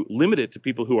if you limit it to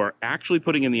people who are actually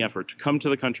putting in the effort to come to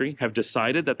the country, have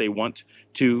decided that they want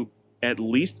to at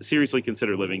least seriously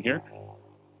consider living here,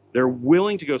 they're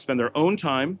willing to go spend their own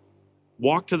time,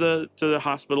 walk to the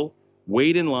hospital,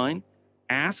 wait in line,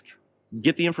 ask,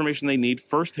 get the information they need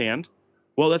firsthand,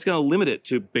 well, that's going to limit it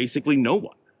to basically no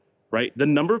one, right? The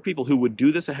number of people who would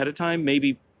do this ahead of time,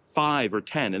 maybe 5 or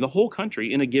 10 in the whole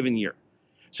country in a given year.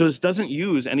 So this doesn't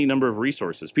use any number of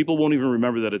resources. People won't even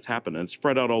remember that it's happened, and it's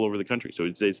spread out all over the country.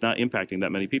 So it's not impacting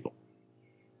that many people.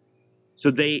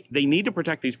 So they need to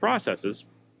protect these processes,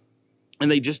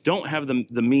 and they just don't have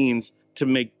the means to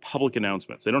make public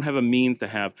announcements. They don't have a means to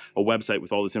have a website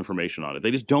with all this information on it. They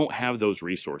just don't have those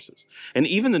resources. And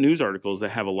even the news articles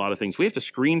that have a lot of things, we have to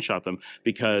screenshot them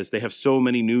because they have so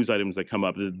many news items that come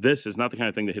up. This is not the kind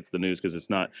of thing that hits the news because it's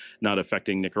not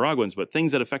affecting Nicaraguans, but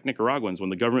things that affect Nicaraguans, when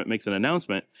the government makes an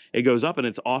announcement, it goes up, and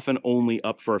it's often only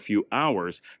up for a few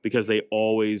hours because they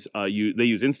always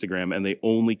use Instagram, and they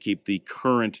only keep the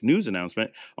current news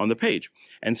announcement on the page.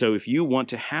 And so if you want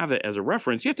to have it as a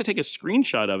reference, you have to take a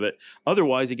screenshot of it.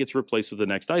 Otherwise, it gets replaced with the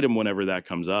next item whenever that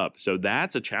comes up. So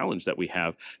that's a challenge that we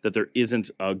have, that there isn't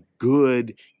a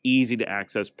good, easy to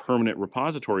access permanent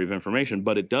repository of information.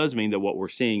 But it does mean that what we're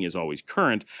seeing is always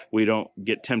current. We don't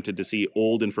get tempted to see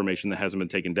old information that hasn't been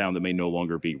taken down that may no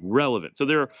longer be relevant. So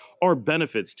there are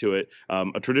benefits to it.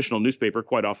 A traditional newspaper,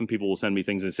 quite often people will send me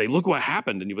things and say, look what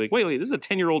happened. And you'll be like, wait, this is a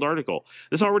 10-year-old article.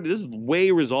 This is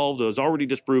way resolved. It was already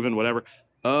disproven, whatever.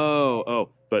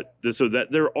 But so that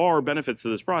there are benefits to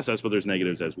this process, but there's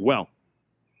negatives as well.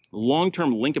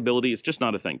 Long-term linkability is just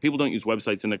not a thing. People don't use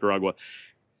websites in Nicaragua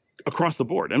across the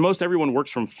board. And most everyone works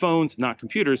from phones, not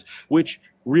computers, which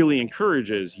really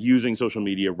encourages using social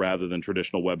media rather than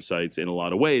traditional websites in a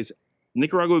lot of ways.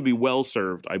 Nicaragua would be well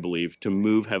served, I believe, to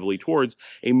move heavily towards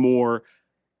a more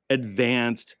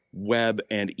advanced web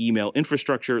and email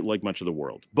infrastructure like much of the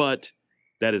world. But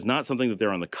that is not something that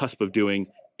they're on the cusp of doing.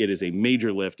 It is a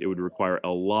major lift. It would require a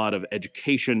lot of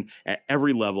education at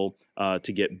every level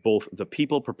to get both the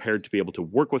people prepared to be able to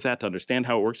work with that, to understand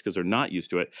how it works because they're not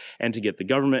used to it, and to get the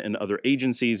government and other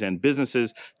agencies and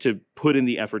businesses to put in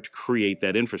the effort to create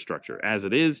that infrastructure. As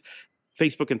it is,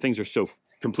 Facebook and things are so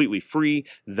completely free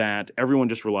that everyone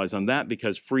just relies on that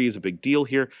because free is a big deal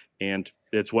here, and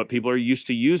it's what people are used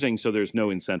to using, so there's no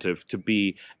incentive to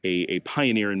be a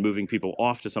pioneer in moving people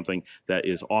off to something that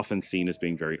is often seen as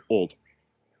being very old.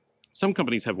 Some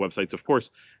companies have websites, of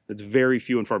course, that's very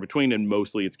few and far between, and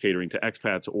mostly it's catering to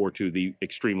expats or to the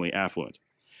extremely affluent.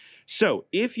 So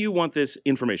if you want this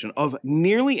information of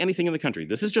nearly anything in the country,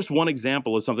 this is just one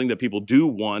example of something that people do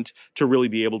want to really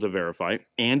be able to verify,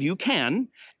 and you can,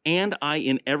 and I,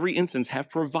 in every instance, have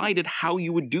provided how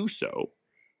you would do so.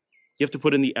 You have to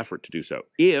put in the effort to do so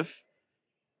if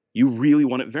you really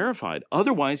want it verified.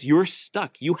 Otherwise, you're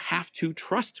stuck. You have to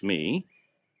trust me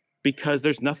because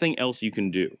there's nothing else you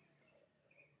can do.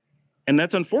 And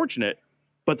that's unfortunate,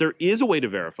 but there is a way to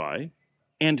verify,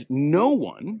 and no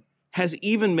one has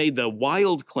even made the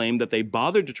wild claim that they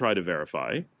bothered to try to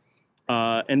verify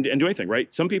and do anything,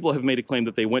 right? Some people have made a claim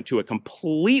that they went to a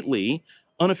completely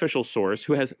unofficial source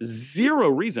who has zero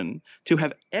reason to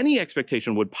have any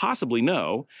expectation would possibly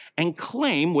know, and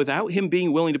claim, without him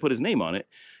being willing to put his name on it,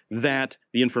 that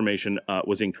the information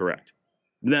was incorrect.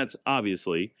 That's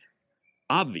obviously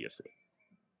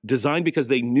designed because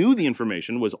they knew the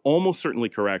information was almost certainly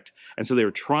correct. And so they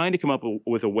were trying to come up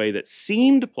with a way that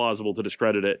seemed plausible to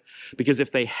discredit it. Because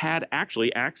if they had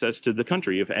actually access to the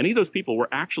country, if any of those people were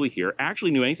actually here,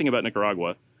 actually knew anything about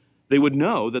Nicaragua, they would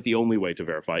know that the only way to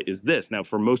verify is this. Now,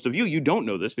 for most of you, you don't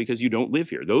know this because you don't live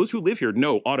here. Those who live here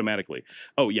know automatically,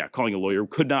 oh yeah, calling a lawyer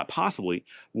could not possibly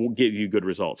give you good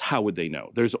results. How would they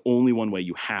know? There's only one way.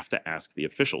 You have to ask the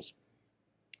officials.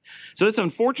 So it's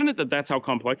unfortunate that that's how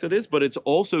complex it is, but it's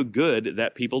also good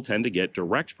that people tend to get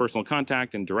direct personal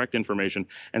contact and direct information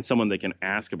and someone they can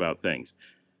ask about things.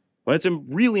 Well, it's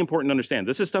really important to understand.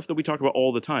 This is stuff that we talk about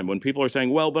all the time when people are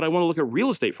saying, well, but I want to look at real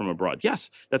estate from abroad.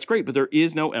 Yes, that's great, but there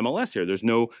is no MLS here. There's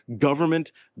no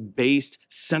government-based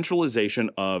centralization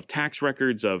of tax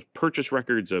records, of purchase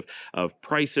records, of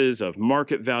prices, of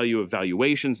market value, of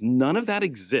valuations. None of that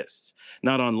exists.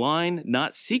 Not online,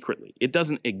 not secretly. It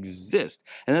doesn't exist.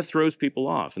 And that throws people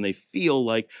off. And they feel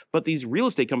like, but these real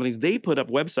estate companies, they put up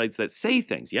websites that say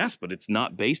things. Yes, but it's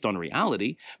not based on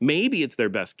reality. Maybe it's their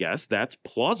best guess. That's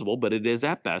plausible, but it is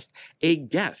at best a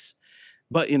guess.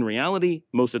 But in reality,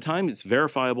 most of the time, it's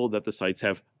verifiable that the sites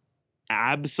have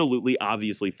absolutely,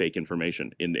 obviously fake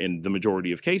information in the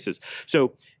majority of cases.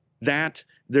 So that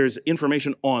there's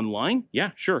information online,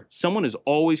 yeah, sure. Someone is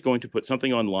always going to put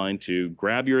something online to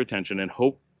grab your attention and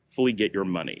hopefully get your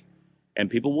money. And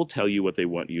people will tell you what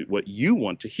you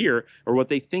want to hear, or what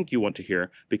they think you want to hear,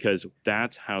 because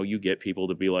that's how you get people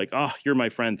to be like, oh, you're my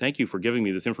friend. Thank you for giving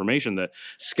me this information that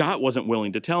Scott wasn't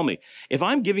willing to tell me. If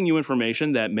I'm giving you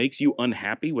information that makes you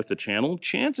unhappy with the channel,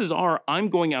 chances are I'm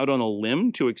going out on a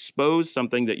limb to expose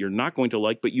something that you're not going to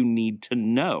like, but you need to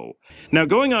know. Now,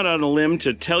 going out on a limb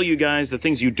to tell you guys the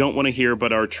things you don't want to hear,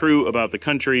 but are true about the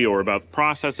country or about the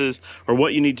processes or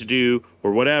what you need to do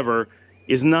or whatever,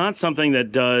 is not something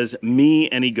that does me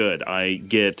any good. I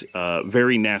get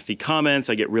very nasty comments.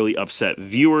 I get really upset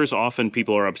viewers. Often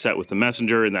people are upset with the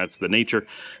messenger, and that's the nature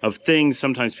of things.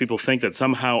 Sometimes people think that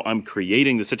somehow I'm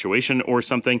creating the situation or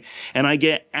something, and I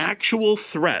get actual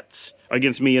threats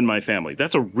against me and my family.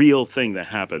 That's a real thing that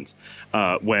happens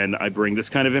when I bring this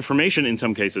kind of information, in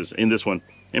some cases, in this one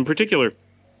in particular,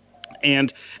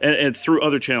 and through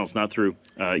other channels, not through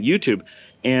YouTube.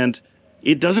 And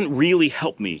it doesn't really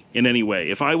help me in any way.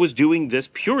 If I was doing this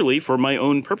purely for my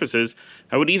own purposes,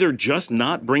 I would either just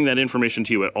not bring that information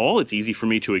to you at all. It's easy for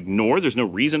me to ignore. There's no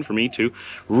reason for me to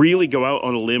really go out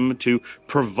on a limb to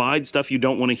provide stuff you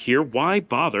don't want to hear. Why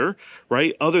bother,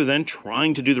 right? Other than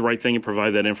trying to do the right thing and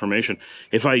provide that information.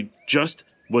 If I just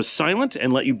was silent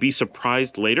and let you be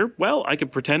surprised later, well, I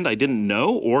could pretend I didn't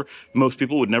know, or most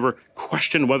people would never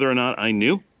question whether or not I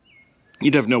knew.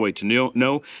 You'd have no way to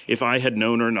know if I had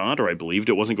known or not, or I believed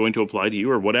it wasn't going to apply to you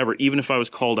or whatever. Even if I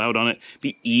was called out on it, it'd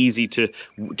be easy to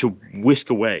whisk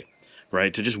away,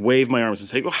 right? To just wave my arms and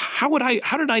say, well, how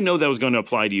did I know that was going to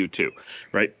apply to you too,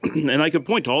 right? And I could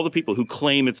point to all the people who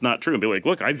claim it's not true and be like,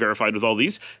 look, I verified with all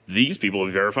these people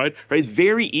have verified, right? It's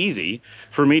very easy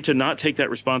for me to not take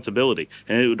that responsibility.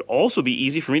 And it would also be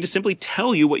easy for me to simply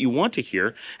tell you what you want to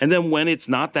hear. And then when it's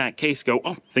not that case, go,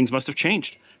 oh, things must have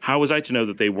changed. How was I to know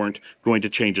that they weren't going to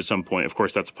change at some point? Of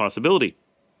course, that's a possibility.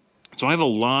 So I have a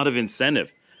lot of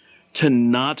incentive to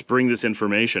not bring this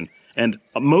information. And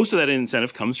most of that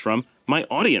incentive comes from my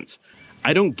audience.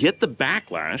 I don't get the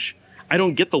backlash. I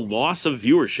don't get the loss of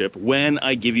viewership when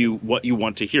I give you what you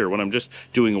want to hear. When I'm just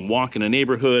doing a walk in a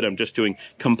neighborhood, I'm just doing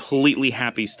completely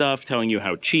happy stuff, telling you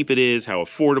how cheap it is, how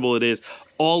affordable it is,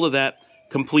 all of that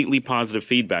completely positive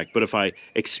feedback. But if I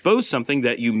expose something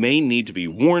that you may need to be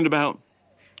warned about,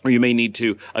 or you may need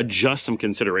to adjust some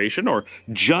consideration, or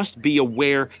just be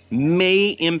aware may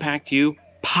impact you,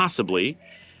 possibly,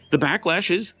 the backlash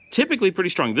is typically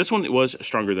pretty strong. This one was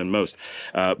stronger than most.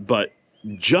 But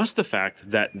just the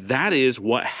fact that that is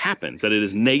what happens, that it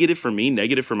is negative for me,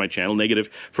 negative for my channel,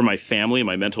 negative for my family and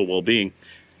my mental well-being,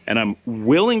 and I'm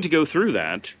willing to go through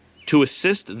that to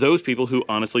assist those people who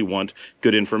honestly want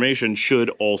good information,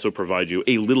 should also provide you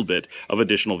a little bit of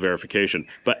additional verification.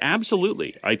 But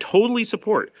absolutely, I totally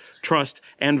support trust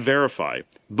and verify,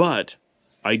 but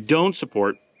I don't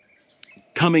support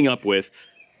coming up with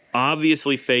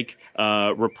obviously fake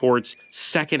reports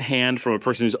secondhand from a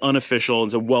person who's unofficial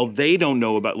and say, well, they don't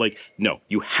know about, like, no,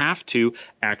 you have to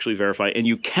actually verify, and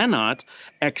you cannot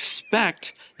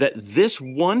expect that this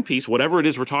one piece, whatever it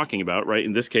is we're talking about, right?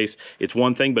 In this case, it's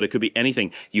one thing, but it could be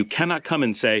anything. You cannot come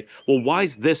and say, well, why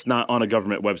is this not on a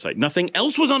government website? Nothing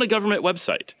else was on a government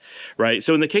website, right?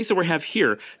 So in the case that we have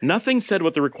here, nothing said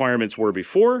what the requirements were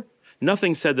before.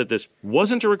 Nothing said that this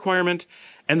wasn't a requirement,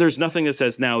 and there's nothing that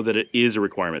says now that it is a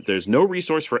requirement. There's no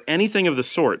resource for anything of the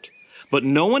sort, But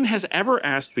no one has ever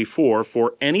asked before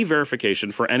for any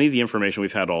verification for any of the information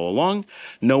we've had all along.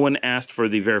 No one asked for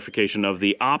the verification of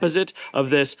the opposite of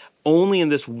this. Only in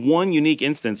this one unique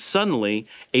instance, suddenly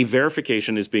a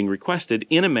verification is being requested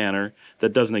in a manner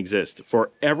that doesn't exist.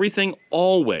 For everything,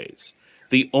 always,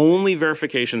 the only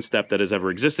verification step that has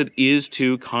ever existed is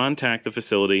to contact the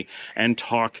facility and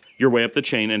talk your way up the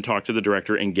chain and talk to the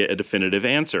director and get a definitive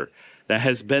answer. That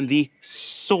has been the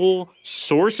sole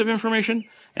source of information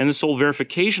and the sole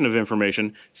verification of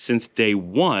information since day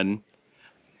one.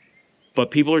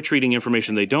 But people are treating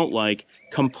information they don't like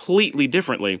completely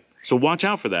differently. So watch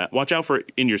out for that. Watch out for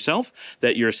it in yourself,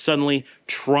 that you're suddenly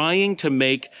trying to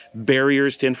make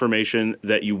barriers to information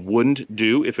that you wouldn't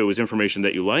do if it was information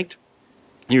that you liked.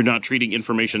 You're not treating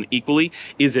information equally.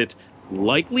 Is it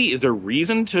likely? Is there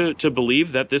reason to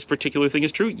believe that this particular thing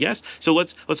is true? Yes. So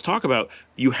let's talk about,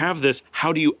 you have this,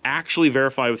 how do you actually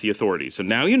verify with the authorities? So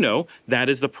now you know that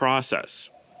is the process.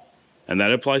 And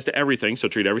that applies to everything. So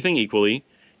treat everything equally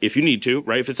if you need to,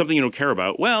 right? If it's something you don't care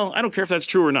about, well, I don't care if that's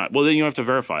true or not. Well, then you have to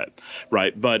verify it,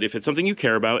 right? But if it's something you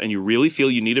care about and you really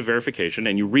feel you need a verification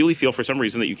and you really feel for some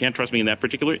reason that you can't trust me in that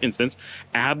particular instance,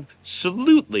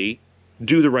 absolutely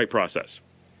do the right process,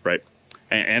 right?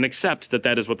 And accept that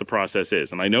that is what the process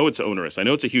is. And I know it's onerous. I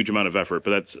know it's a huge amount of effort,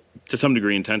 but that's to some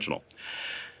degree intentional.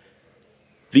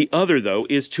 The other, though,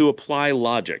 is to apply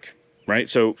logic, right?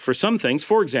 So for some things,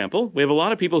 for example, we have a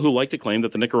lot of people who like to claim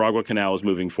that the Nicaragua Canal is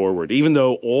moving forward, even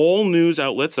though all news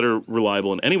outlets that are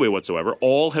reliable in any way whatsoever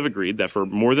all have agreed that for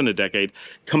more than a decade,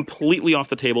 completely off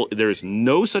the table, there is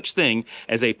no such thing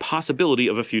as a possibility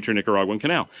of a future Nicaraguan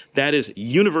canal. That is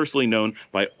universally known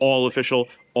by all official,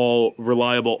 all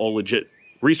reliable, all legit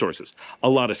resources. A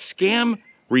lot of scam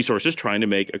resources trying to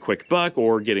make a quick buck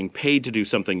or getting paid to do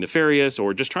something nefarious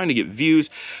or just trying to get views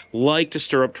like to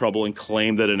stir up trouble and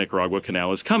claim that a Nicaragua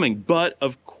canal is coming. But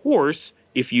of course,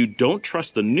 if you don't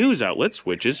trust the news outlets,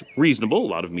 which is reasonable, a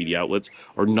lot of media outlets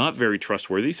are not very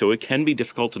trustworthy, so it can be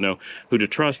difficult to know who to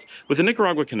trust. With the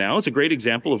Nicaragua Canal, it's a great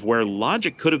example of where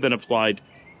logic could have been applied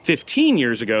 15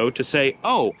 years ago to say,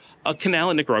 oh, a canal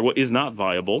in Nicaragua is not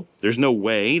viable. There's no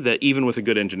way that even with a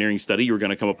good engineering study, you were going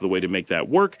to come up with a way to make that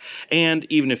work. And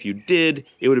even if you did,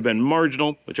 it would have been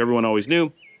marginal, which everyone always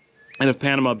knew. And if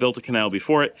Panama built a canal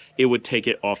before it, it would take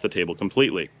it off the table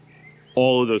completely.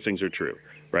 All of those things are true,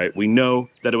 right? We know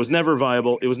that it was never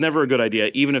viable. It was never a good idea,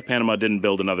 even if Panama didn't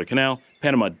build another canal.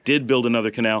 Panama did build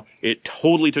another canal. It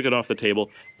totally took it off the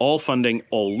table. All funding,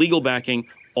 all legal backing,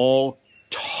 all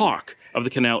talk of the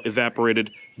canal evaporated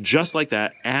just like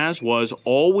that, as was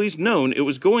always known it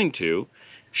was going to,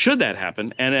 should that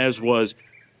happen, and as was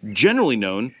generally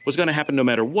known was going to happen no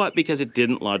matter what, because it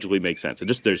didn't logically make sense.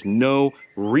 There's no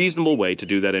reasonable way to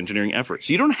do that engineering effort.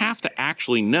 So you don't have to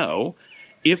actually know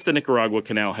if the Nicaragua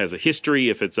Canal has a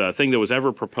history, if it's a thing that was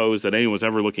ever proposed, that anyone was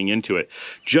ever looking into it.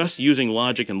 Just using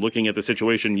logic and looking at the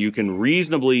situation, you can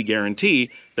reasonably guarantee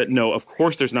that no, of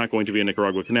course there's not going to be a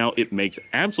Nicaragua Canal. It makes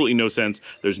absolutely no sense.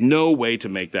 There's no way to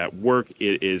make that work.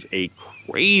 It is a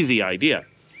crazy idea.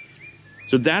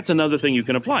 So that's another thing you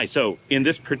can apply. So in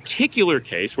this particular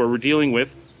case where we're dealing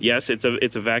with, yes, it's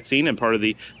a vaccine and part of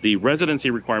the residency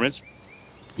requirements,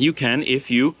 you can,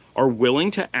 if you are willing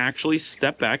to actually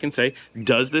step back and say,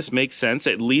 does this make sense,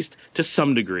 at least to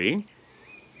some degree?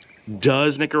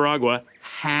 Does Nicaragua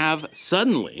have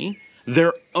suddenly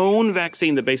their own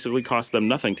vaccine that basically costs them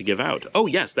nothing to give out? Oh,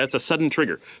 yes, that's a sudden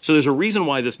trigger. So there's a reason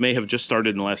why this may have just started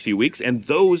in the last few weeks, and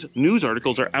those news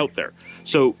articles are out there.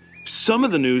 So some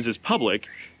of the news is public,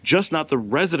 just not the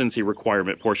residency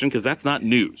requirement portion, because that's not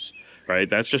news, right?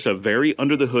 That's just a very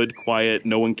under the hood, quiet,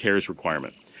 no one cares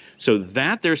requirement. So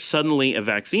that there's suddenly a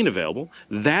vaccine available,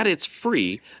 that it's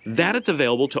free, that it's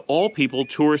available to all people,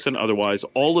 tourists and otherwise,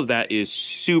 all of that is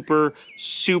super,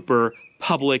 super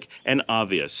public and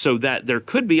obvious. So that there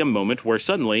could be a moment where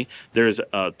suddenly there's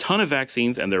a ton of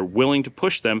vaccines and they're willing to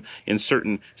push them in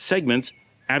certain segments,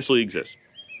 absolutely exists.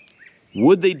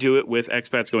 Would they do it with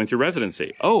expats going through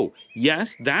residency? Oh,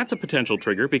 yes, that's a potential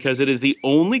trigger because it is the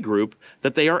only group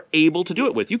that they are able to do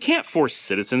it with. You can't force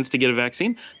citizens to get a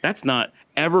vaccine. That's not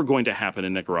ever going to happen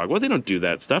in Nicaragua. They don't do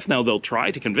that stuff. Now, they'll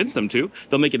try to convince them to.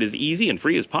 They'll make it as easy and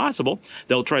free as possible.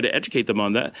 They'll try to educate them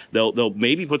on that. They'll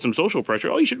maybe put some social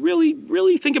pressure. Oh, you should really,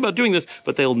 really think about doing this.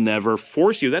 But they'll never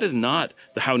force you. That is not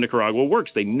how Nicaragua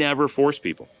works. They never force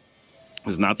people.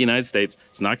 It's not the United States.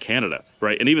 It's not Canada,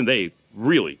 right? And even they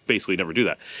really basically never do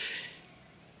that.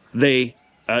 They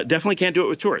definitely can't do it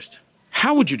with tourists.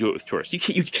 How would you do it with tourists?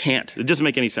 You can't. It doesn't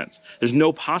make any sense. There's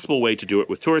no possible way to do it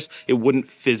with tourists. It wouldn't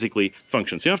physically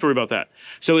function. So you don't have to worry about that.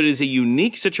 So it is a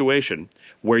unique situation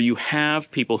where you have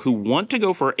people who want to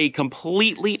go for a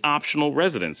completely optional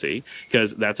residency,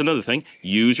 because that's another thing.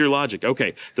 Use your logic.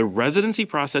 Okay, the residency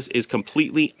process is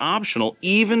completely optional,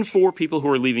 even for people who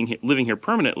are living here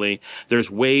permanently. There's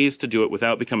ways to do it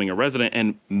without becoming a resident,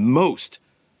 and most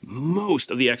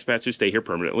of the expats who stay here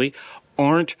permanently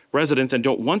aren't residents and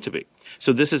don't want to be.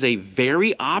 So this is a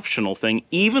very optional thing,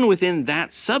 even within that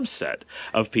subset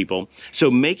of people. So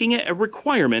making it a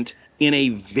requirement in a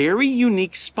very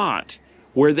unique spot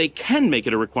where they can make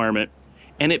it a requirement,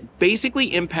 and it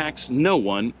basically impacts no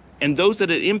one, and those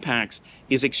that it impacts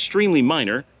is extremely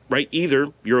minor, right? Either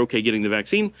you're okay getting the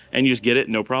vaccine and you just get it,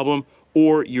 no problem,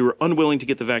 or you're unwilling to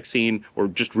get the vaccine or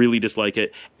just really dislike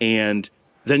it, and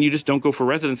then you just don't go for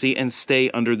residency and stay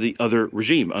under the other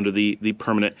regime, under the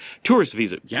permanent tourist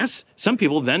visa. Yes, some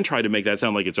people then try to make that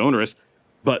sound like it's onerous,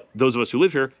 but those of us who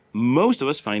live here, most of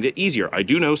us find it easier. I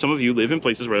do know some of you live in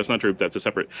places where that's not true. That's a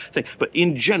separate thing. But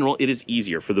in general, it is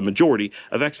easier for the majority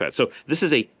of expats. So this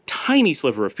is a tiny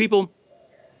sliver of people,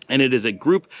 and it is a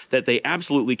group that they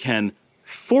absolutely can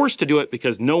force to do it,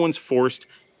 because no one's forced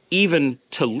even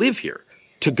to live here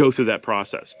to go through that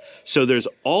process. So there's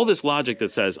all this logic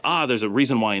that says, there's a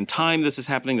reason why in time this is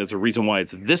happening. There's a reason why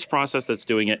it's this process that's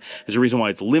doing it. There's a reason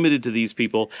why it's limited to these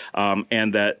people,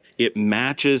 and that it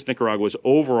matches Nicaragua's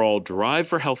overall drive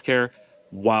for healthcare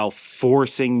while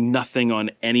forcing nothing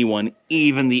on anyone,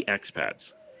 even the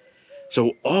expats.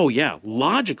 So,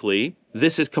 logically,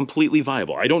 this is completely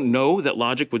viable. I don't know that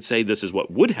logic would say this is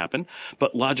what would happen,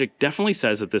 but logic definitely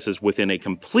says that this is within a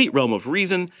complete realm of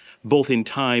reason, both in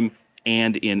time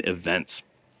and in events.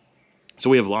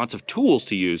 So we have lots of tools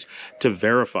to use to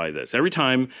verify this. Every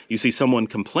time you see someone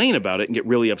complain about it and get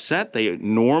really upset, they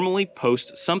normally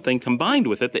post something combined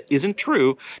with it that isn't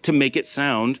true to make it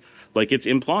sound like it's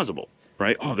implausible,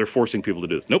 right? They're forcing people to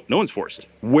do this. Nope, no one's forced.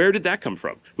 Where did that come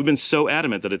from? We've been so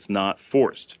adamant that it's not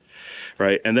forced,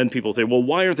 right? And then people say, well,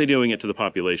 why aren't they doing it to the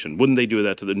population? Wouldn't they do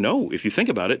that to the... No, if you think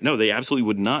about it, no, they absolutely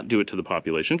would not do it to the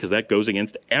population, because that goes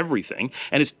against everything.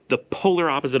 And it's the polar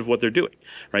opposite of what they're doing,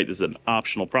 right? This is an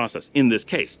optional process in this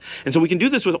case. And so we can do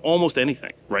this with almost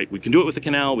anything, right? We can do it with the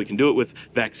canal. We can do it with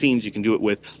vaccines. You can do it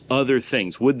with other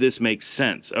things. Would this make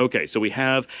sense? Okay, so we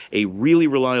have a really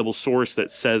reliable source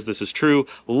that says this is true.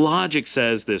 Logic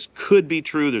says this could be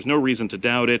true. There's no reason to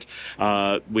doubt it.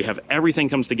 We have everything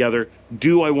comes together.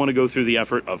 Do I want to go through the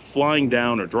effort of flying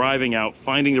down or driving out,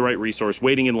 finding the right resource,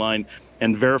 waiting in line,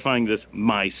 and verifying this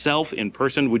myself in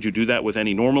person? Would you do that with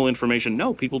any normal information?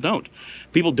 No, people don't.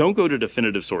 People don't go to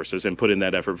definitive sources and put in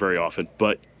that effort very often.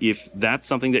 But if that's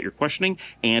something that you're questioning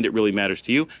and it really matters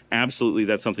to you, absolutely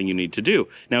that's something you need to do.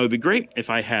 Now, it'd be great if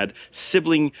I had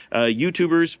sibling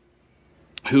YouTubers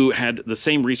who had the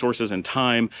same resources and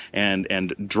time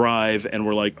and drive, and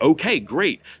were like, okay,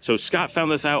 great. So Scott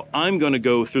found this out. I'm going to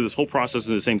go through this whole process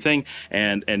and the same thing,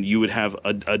 and you would have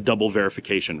a double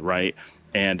verification, right?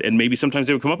 And maybe sometimes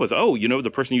they would come up with,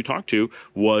 the person you talked to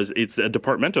it's a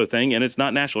departamento thing and it's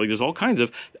not national. Like, there's all kinds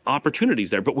of opportunities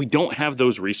there, but we don't have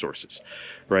those resources,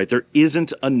 right? There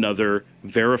isn't another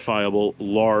verifiable,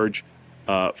 large,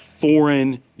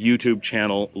 foreign YouTube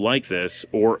channel like this,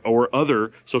 or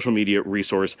other social media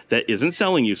resource that isn't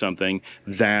selling you something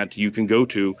that you can go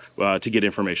to get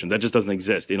information. That just doesn't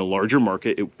exist. In a larger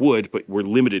market, it would, but we're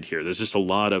limited here. There's just a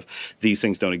lot of these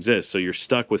things don't exist. So you're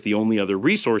stuck with the only other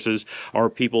resources are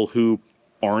people who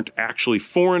aren't actually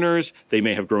foreigners. They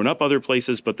may have grown up other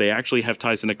places, but they actually have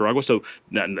ties to Nicaragua. So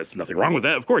there's nothing wrong with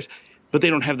that, of course. But they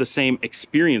don't have the same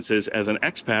experiences as an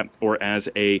expat or as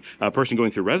a person going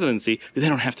through residency. They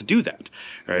don't have to do that,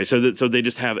 right? So they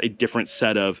just have a different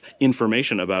set of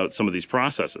information about some of these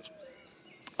processes.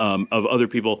 Of other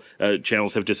people,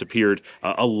 channels have disappeared.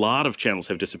 A lot of channels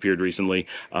have disappeared recently.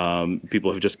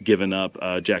 People have just given up.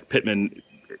 Jack Pittman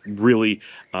really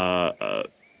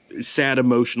sad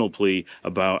emotional plea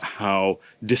about how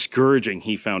discouraging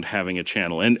he found having a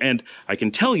channel. And I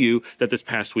can tell you that this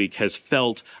past week has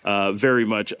felt very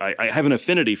much, I have an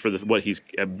affinity for what he's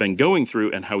been going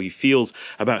through and how he feels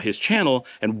about his channel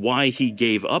and why he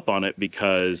gave up on it,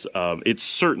 because it's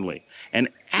certainly an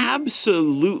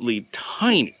absolutely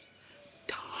tiny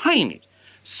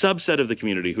subset of the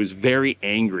community who's very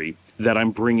angry that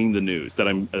I'm bringing the news, that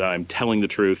I'm telling the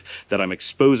truth, that I'm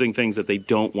exposing things that they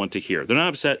don't want to hear. They're not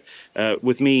upset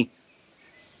with me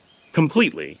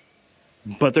completely,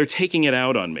 but they're taking it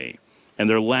out on me, and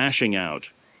they're lashing out.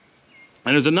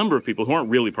 And there's a number of people who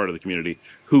aren't really part of the community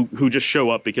who just show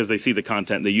up because they see the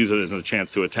content and they use it as a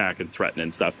chance to attack and threaten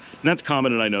and stuff. And that's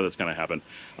common, and I know that's going to happen.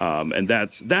 And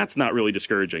that's not really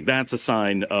discouraging. That's a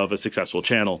sign of a successful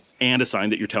channel and a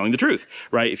sign that you're telling the truth,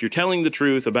 right? If you're telling the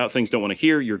truth about things you don't want to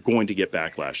hear, you're going to get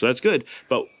backlash. So that's good.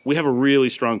 But we have a really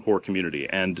strong core community,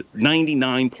 and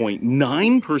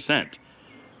 99.9%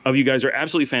 of you guys are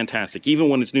absolutely fantastic, even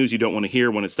when it's news you don't want to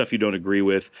hear, when it's stuff you don't agree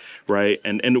with, right?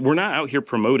 And we're not out here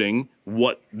promoting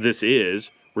what this is.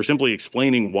 We're simply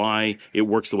explaining why it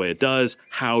works the way it does,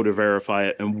 how to verify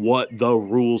it, and what the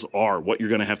rules are, what you're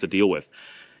going to have to deal with.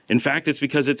 In fact, it's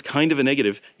because it's kind of a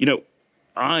negative. You know,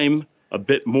 I'm a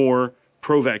bit more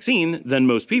pro-vaccine than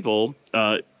most people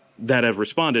that have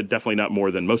responded, definitely not more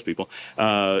than most people.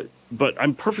 But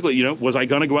I'm perfectly, you know, was I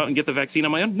going to go out and get the vaccine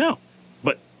on my own? No.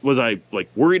 But was I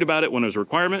like worried about it when it was a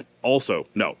requirement? Also,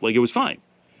 no. Like, it was fine.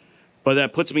 But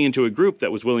that puts me into a group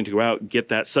that was willing to go out, get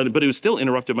that sudden, but it was still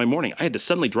interrupted my morning. I had to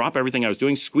suddenly drop everything I was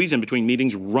doing, squeeze in between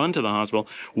meetings, run to the hospital,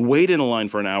 wait in a line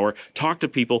for an hour, talk to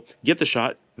people, get the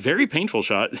shot. Very painful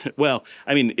shot. Well,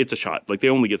 I mean, it's a shot. Like, they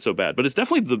only get so bad. But it's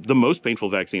definitely the most painful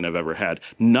vaccine I've ever had.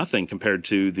 Nothing compared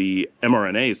to the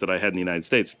mRNAs that I had in the United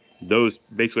States. Those,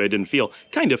 basically, I didn't feel.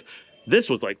 Kind of. This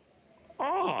was like,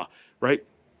 right?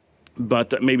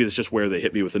 But maybe it's just where they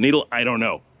hit me with the needle. I don't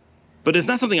know. But it's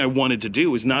not something I wanted to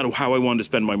do. It's not how I wanted to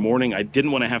spend my morning. I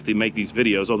didn't want to have to make these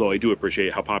videos, although I do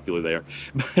appreciate how popular they are.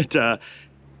 But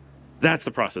that's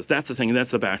the process. That's the thing. And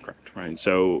that's the background, right?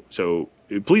 So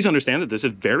please understand that this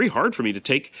is very hard for me to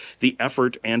take the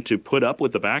effort and to put up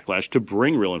with the backlash to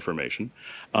bring real information.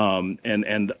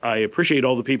 And I appreciate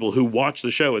all the people who watch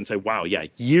the show and say, wow, yeah,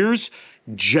 years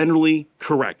generally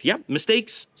correct. Yeah,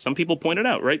 mistakes. Some people point it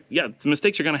out, right? Yeah,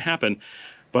 mistakes are going to happen.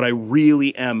 But I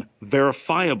really am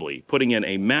verifiably putting in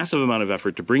a massive amount of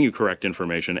effort to bring you correct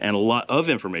information, and a lot of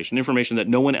information that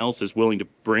no one else is willing to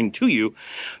bring to you,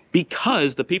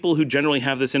 because the people who generally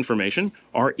have this information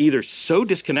are either so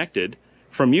disconnected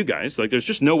from you guys, like there's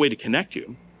just no way to connect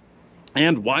you.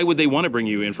 And why would they want to bring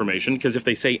you information? Because if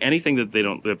they say anything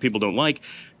that people don't like,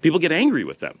 people get angry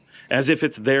with them, as if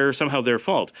it's somehow their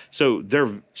fault. So they're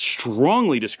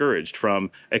strongly discouraged from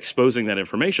exposing that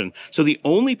information. So the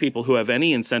only people who have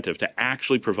any incentive to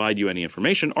actually provide you any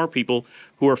information are people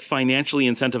who are financially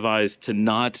incentivized to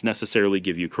not necessarily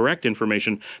give you correct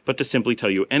information, but to simply tell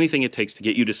you anything it takes to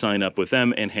get you to sign up with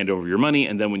them and hand over your money.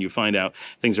 And then when you find out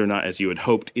things are not as you had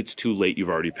hoped, it's too late. You've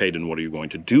already paid, and what are you going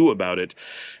to do about it?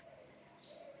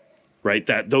 Right?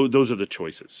 Those are the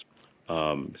choices.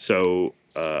 I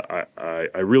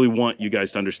really want you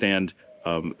guys to understand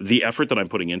the effort that I'm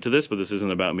putting into this, but this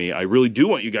isn't about me. I really do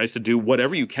want you guys to do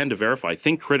whatever you can to verify.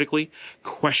 Think critically,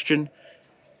 question,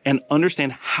 and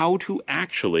understand how to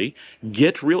actually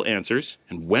get real answers,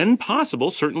 and when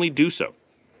possible, certainly do so.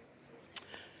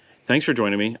 Thanks for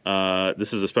joining me.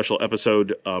 This is a special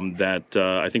episode that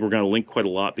I think we're going to link quite a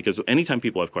lot, because anytime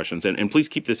people have questions, and please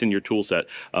keep this in your tool set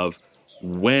of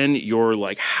when you're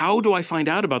like, how do I find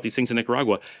out about these things in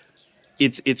Nicaragua?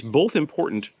 It's both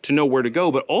important to know where to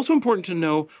go, but also important to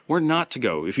know where not to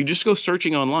go. If you just go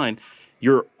searching online,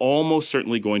 you're almost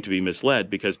certainly going to be misled,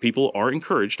 because people are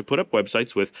encouraged to put up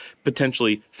websites with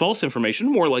potentially false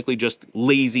information, more likely just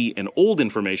lazy and old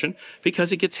information,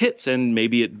 because it gets hits and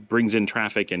maybe it brings in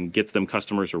traffic and gets them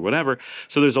customers or whatever.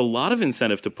 So there's a lot of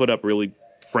incentive to put up really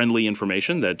friendly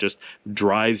information that just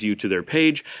drives you to their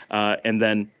page, and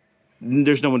then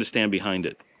there's no one to stand behind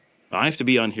it. I have to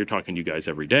be on here talking to you guys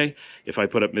every day. If I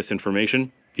put up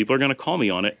misinformation, people are going to call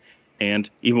me on it. And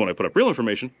even when I put up real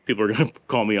information, people are going to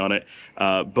call me on it.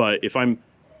 But if I'm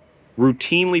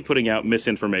routinely putting out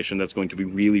misinformation, that's going to be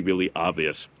really, really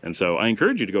obvious. And so I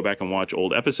encourage you to go back and watch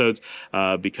old episodes,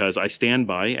 because I stand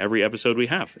by every episode we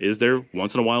have. Is there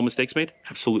once in a while mistakes made?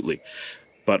 Absolutely.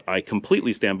 But I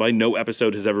completely stand by. No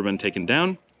episode has ever been taken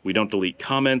down. We don't delete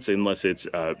comments unless it's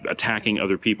attacking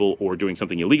other people or doing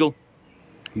something illegal.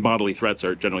 Bodily threats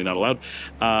are generally not allowed.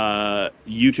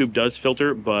 YouTube does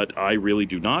filter, but I really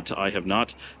do not. I have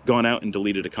not gone out and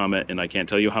deleted a comment, and I can't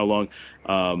tell you how long.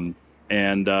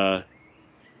 Yeah,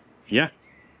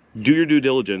 do your due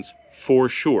diligence for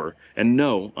sure. And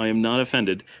no, I am not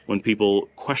offended when people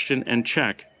question and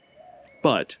check,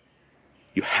 but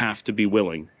you have to be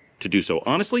willing to do so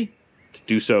honestly, to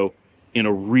do so in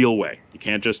a real way. You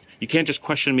can't just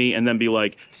question me and then be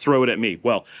like, throw it at me.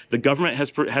 Well, the government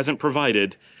hasn't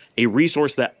provided a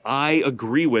resource that I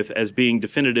agree with as being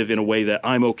definitive in a way that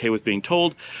I'm okay with being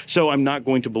told, so I'm not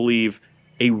going to believe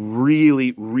a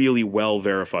really, really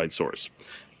well-verified source.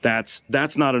 That's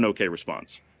not an okay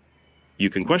response. You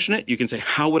can question it. You can say,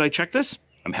 how would I check this?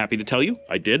 I'm happy to tell you,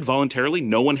 I did voluntarily.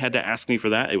 No one had to ask me for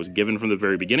that. It was given from the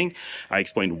very beginning. I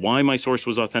explained why my source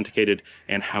was authenticated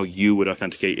and how you would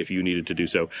authenticate if you needed to do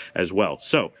so as well.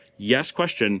 So, yes,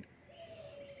 question,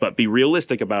 but be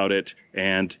realistic about it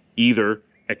and either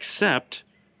accept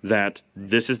that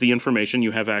this is the information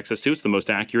you have access to, it's the most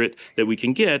accurate that we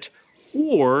can get,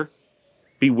 or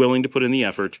be willing to put in the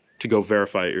effort to go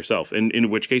verify it yourself. And in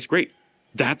which case, great.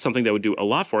 That's something that would do a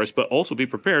lot for us, but also be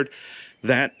prepared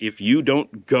that if you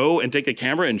don't go and take a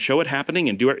camera and show it happening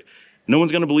and do it, no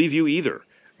one's going to believe you either,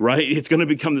 right? It's going to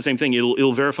become the same thing.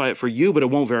 It'll verify it for you, but it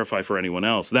won't verify for anyone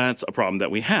else. That's a problem that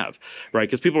we have, right?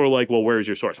 Because people are like, well, where is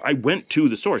your source? I went to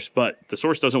the source, but the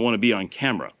source doesn't want to be on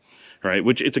camera, right?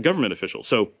 Which it's a government official.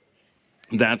 So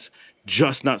that's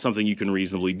just not something you can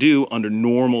reasonably do under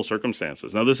normal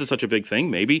circumstances. Now, this is such a big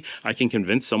thing. Maybe I can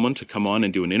convince someone to come on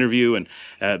and do an interview, and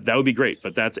that would be great.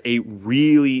 But that's a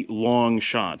really long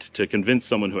shot to convince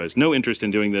someone who has no interest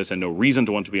in doing this and no reason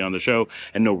to want to be on the show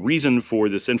and no reason for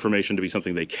this information to be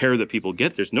something they care that people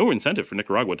get. There's no incentive for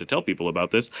Nicaragua to tell people about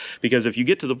this, because if you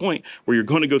get to the point where you're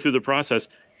going to go through the process,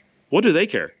 what do they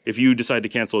care if you decide to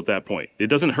cancel at that point? It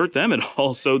doesn't hurt them at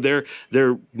all. So they're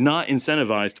not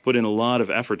incentivized to put in a lot of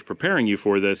effort preparing you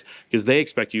for this, because they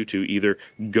expect you to either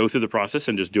go through the process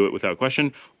and just do it without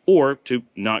question, or to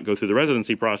not go through the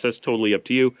residency process. Totally up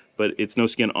to you, but it's no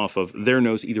skin off of their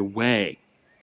nose either way.